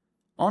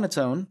 On its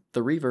own,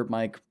 the reverb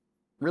mic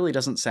really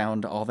doesn't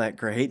sound all that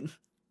great.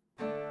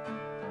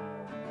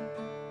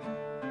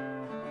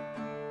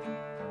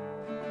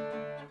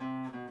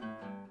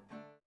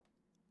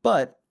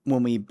 But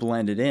when we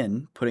blend it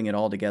in, putting it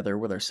all together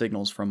with our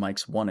signals from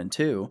mics 1 and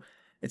 2,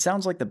 it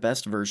sounds like the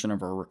best version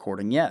of our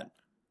recording yet.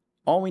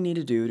 All we need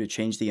to do to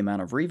change the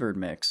amount of reverb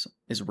mix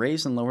is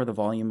raise and lower the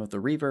volume of the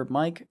reverb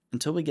mic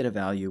until we get a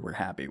value we're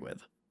happy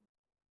with.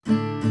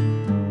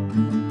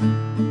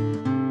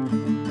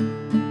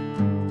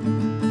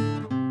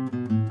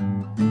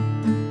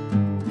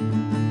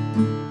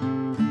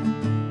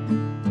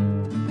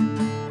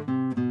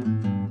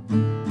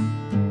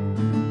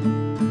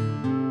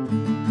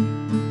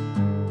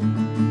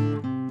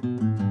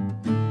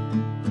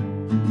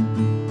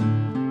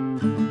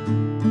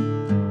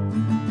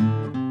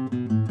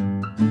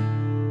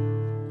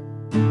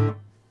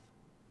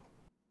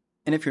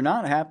 And if you're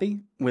not happy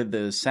with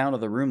the sound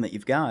of the room that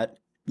you've got,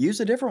 use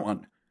a different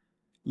one.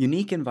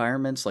 Unique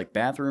environments like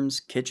bathrooms,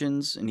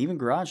 kitchens, and even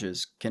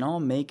garages can all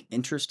make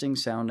interesting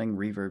sounding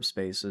reverb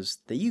spaces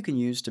that you can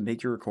use to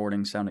make your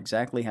recording sound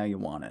exactly how you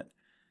want it.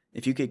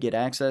 If you could get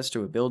access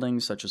to a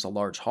building such as a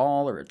large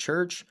hall or a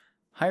church,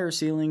 higher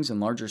ceilings and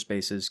larger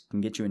spaces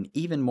can get you an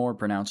even more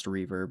pronounced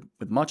reverb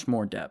with much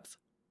more depth.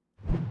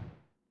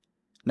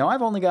 Now,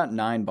 I've only got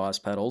 9 Boss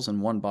pedals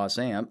and 1 Boss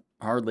amp,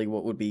 hardly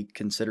what would be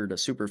considered a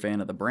super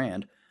fan of the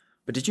brand,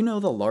 but did you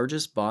know the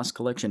largest Boss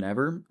collection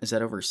ever is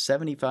at over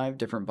 75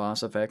 different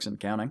Boss effects and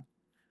counting?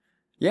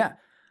 Yeah,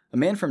 a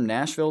man from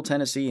Nashville,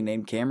 Tennessee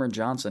named Cameron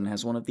Johnson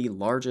has one of the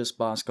largest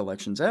Boss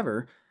collections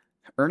ever,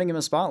 earning him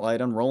a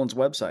spotlight on Roland's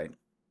website.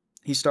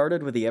 He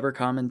started with the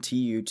ever-common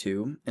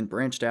TU2 and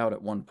branched out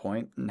at one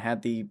point and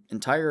had the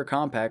entire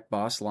compact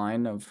Boss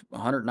line of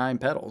 109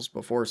 pedals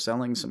before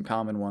selling some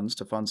common ones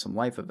to fund some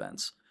life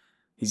events.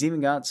 He's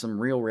even got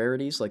some real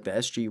rarities like the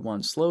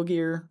SG1 Slow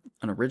Gear,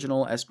 an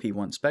original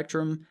SP1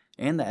 Spectrum,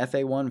 and the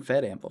FA1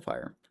 Fed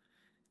amplifier.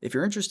 If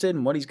you're interested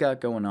in what he's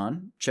got going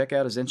on, check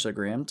out his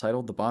Instagram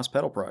titled The Boss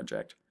Pedal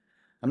Project.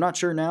 I'm not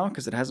sure now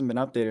because it hasn't been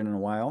updated in a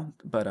while,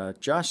 but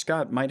Josh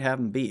Scott might have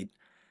him beat.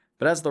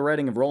 But as the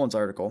writing of Roland's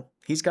article,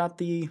 he's got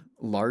the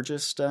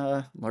largest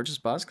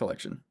Boss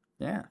collection.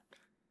 Yeah.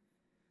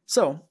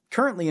 So,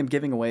 currently I'm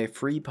giving away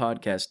free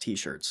podcast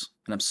t-shirts,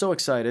 and I'm so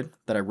excited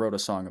that I wrote a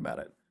song about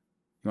it.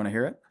 You want to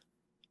hear it?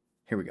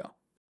 Here we go.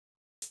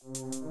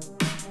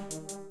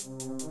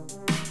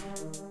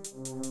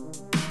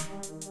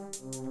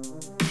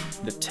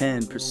 The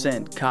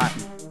 10%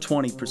 cotton,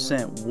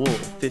 20% wool,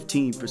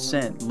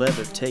 15%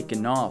 leather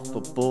taken off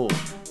a bull,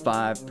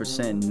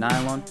 5%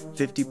 nylon,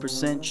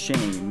 50%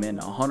 shame, and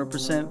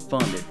 100%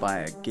 funded by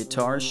a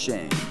guitar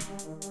shame.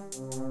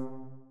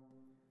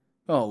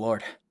 Oh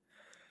Lord,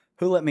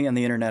 who let me on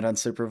the internet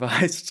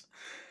unsupervised?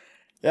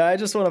 Yeah, I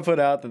just want to put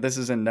out that this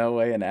is in no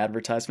way an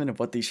advertisement of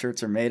what these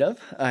shirts are made of.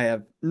 I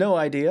have no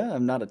idea,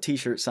 I'm not a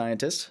t-shirt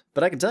scientist,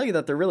 but I can tell you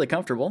that they're really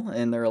comfortable,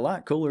 and they're a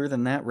lot cooler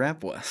than that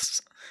rap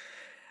was.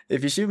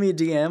 If you shoot me a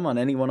DM on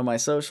any one of my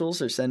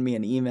socials or send me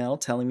an email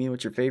telling me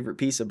what your favorite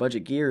piece of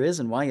budget gear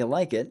is and why you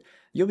like it,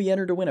 you'll be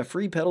entered to win a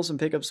free Pedals and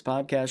Pickups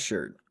podcast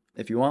shirt.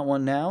 If you want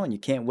one now and you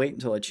can't wait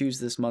until I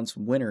choose this month's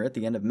winner at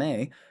the end of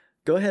May,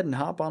 go ahead and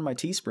hop on my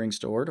Teespring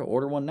store to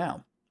order one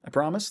now. I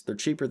promise they're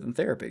cheaper than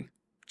therapy.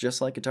 Just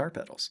like guitar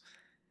pedals.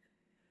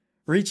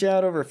 Reach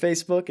out over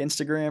Facebook,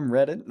 Instagram,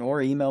 Reddit,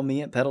 or email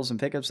me at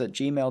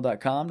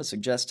pedalsandpickups@gmail.com to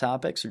suggest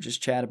topics or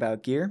just chat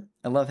about gear.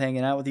 I love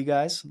hanging out with you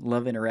guys,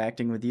 love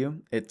interacting with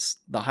you. It's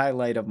the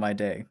highlight of my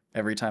day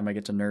every time I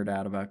get to nerd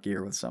out about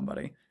gear with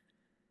somebody.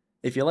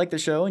 If you like the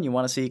show and you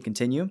want to see it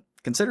continue,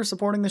 consider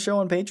supporting the show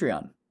on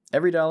Patreon.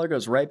 Every dollar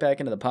goes right back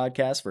into the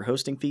podcast for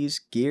hosting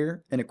fees,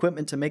 gear, and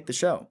equipment to make the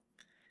show.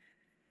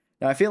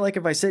 Now, I feel like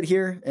if I sit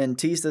here and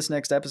tease this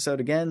next episode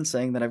again,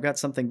 saying that I've got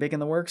something big in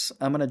the works,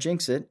 I'm going to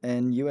jinx it,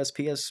 and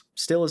USPS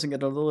still isn't going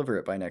to deliver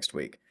it by next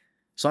week.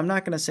 So I'm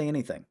not going to say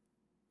anything.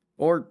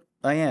 Or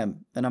I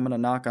am, and I'm going to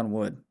knock on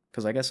wood,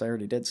 because I guess I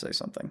already did say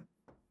something.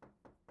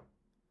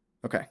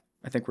 Okay,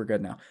 I think we're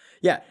good now.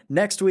 Yeah,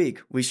 next week,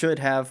 we should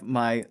have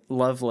my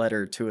love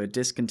letter to a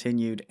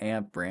discontinued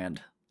amp brand.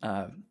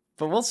 But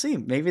we'll see.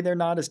 Maybe they're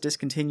not as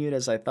discontinued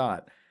as I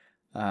thought.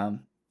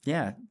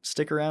 Yeah,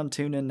 stick around,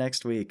 tune in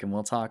next week, and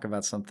we'll talk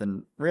about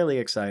something really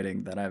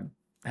exciting that I've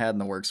had in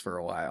the works for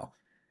a while.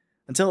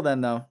 Until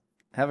then, though,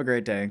 have a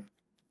great day.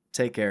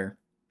 Take care.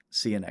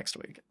 See you next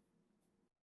week.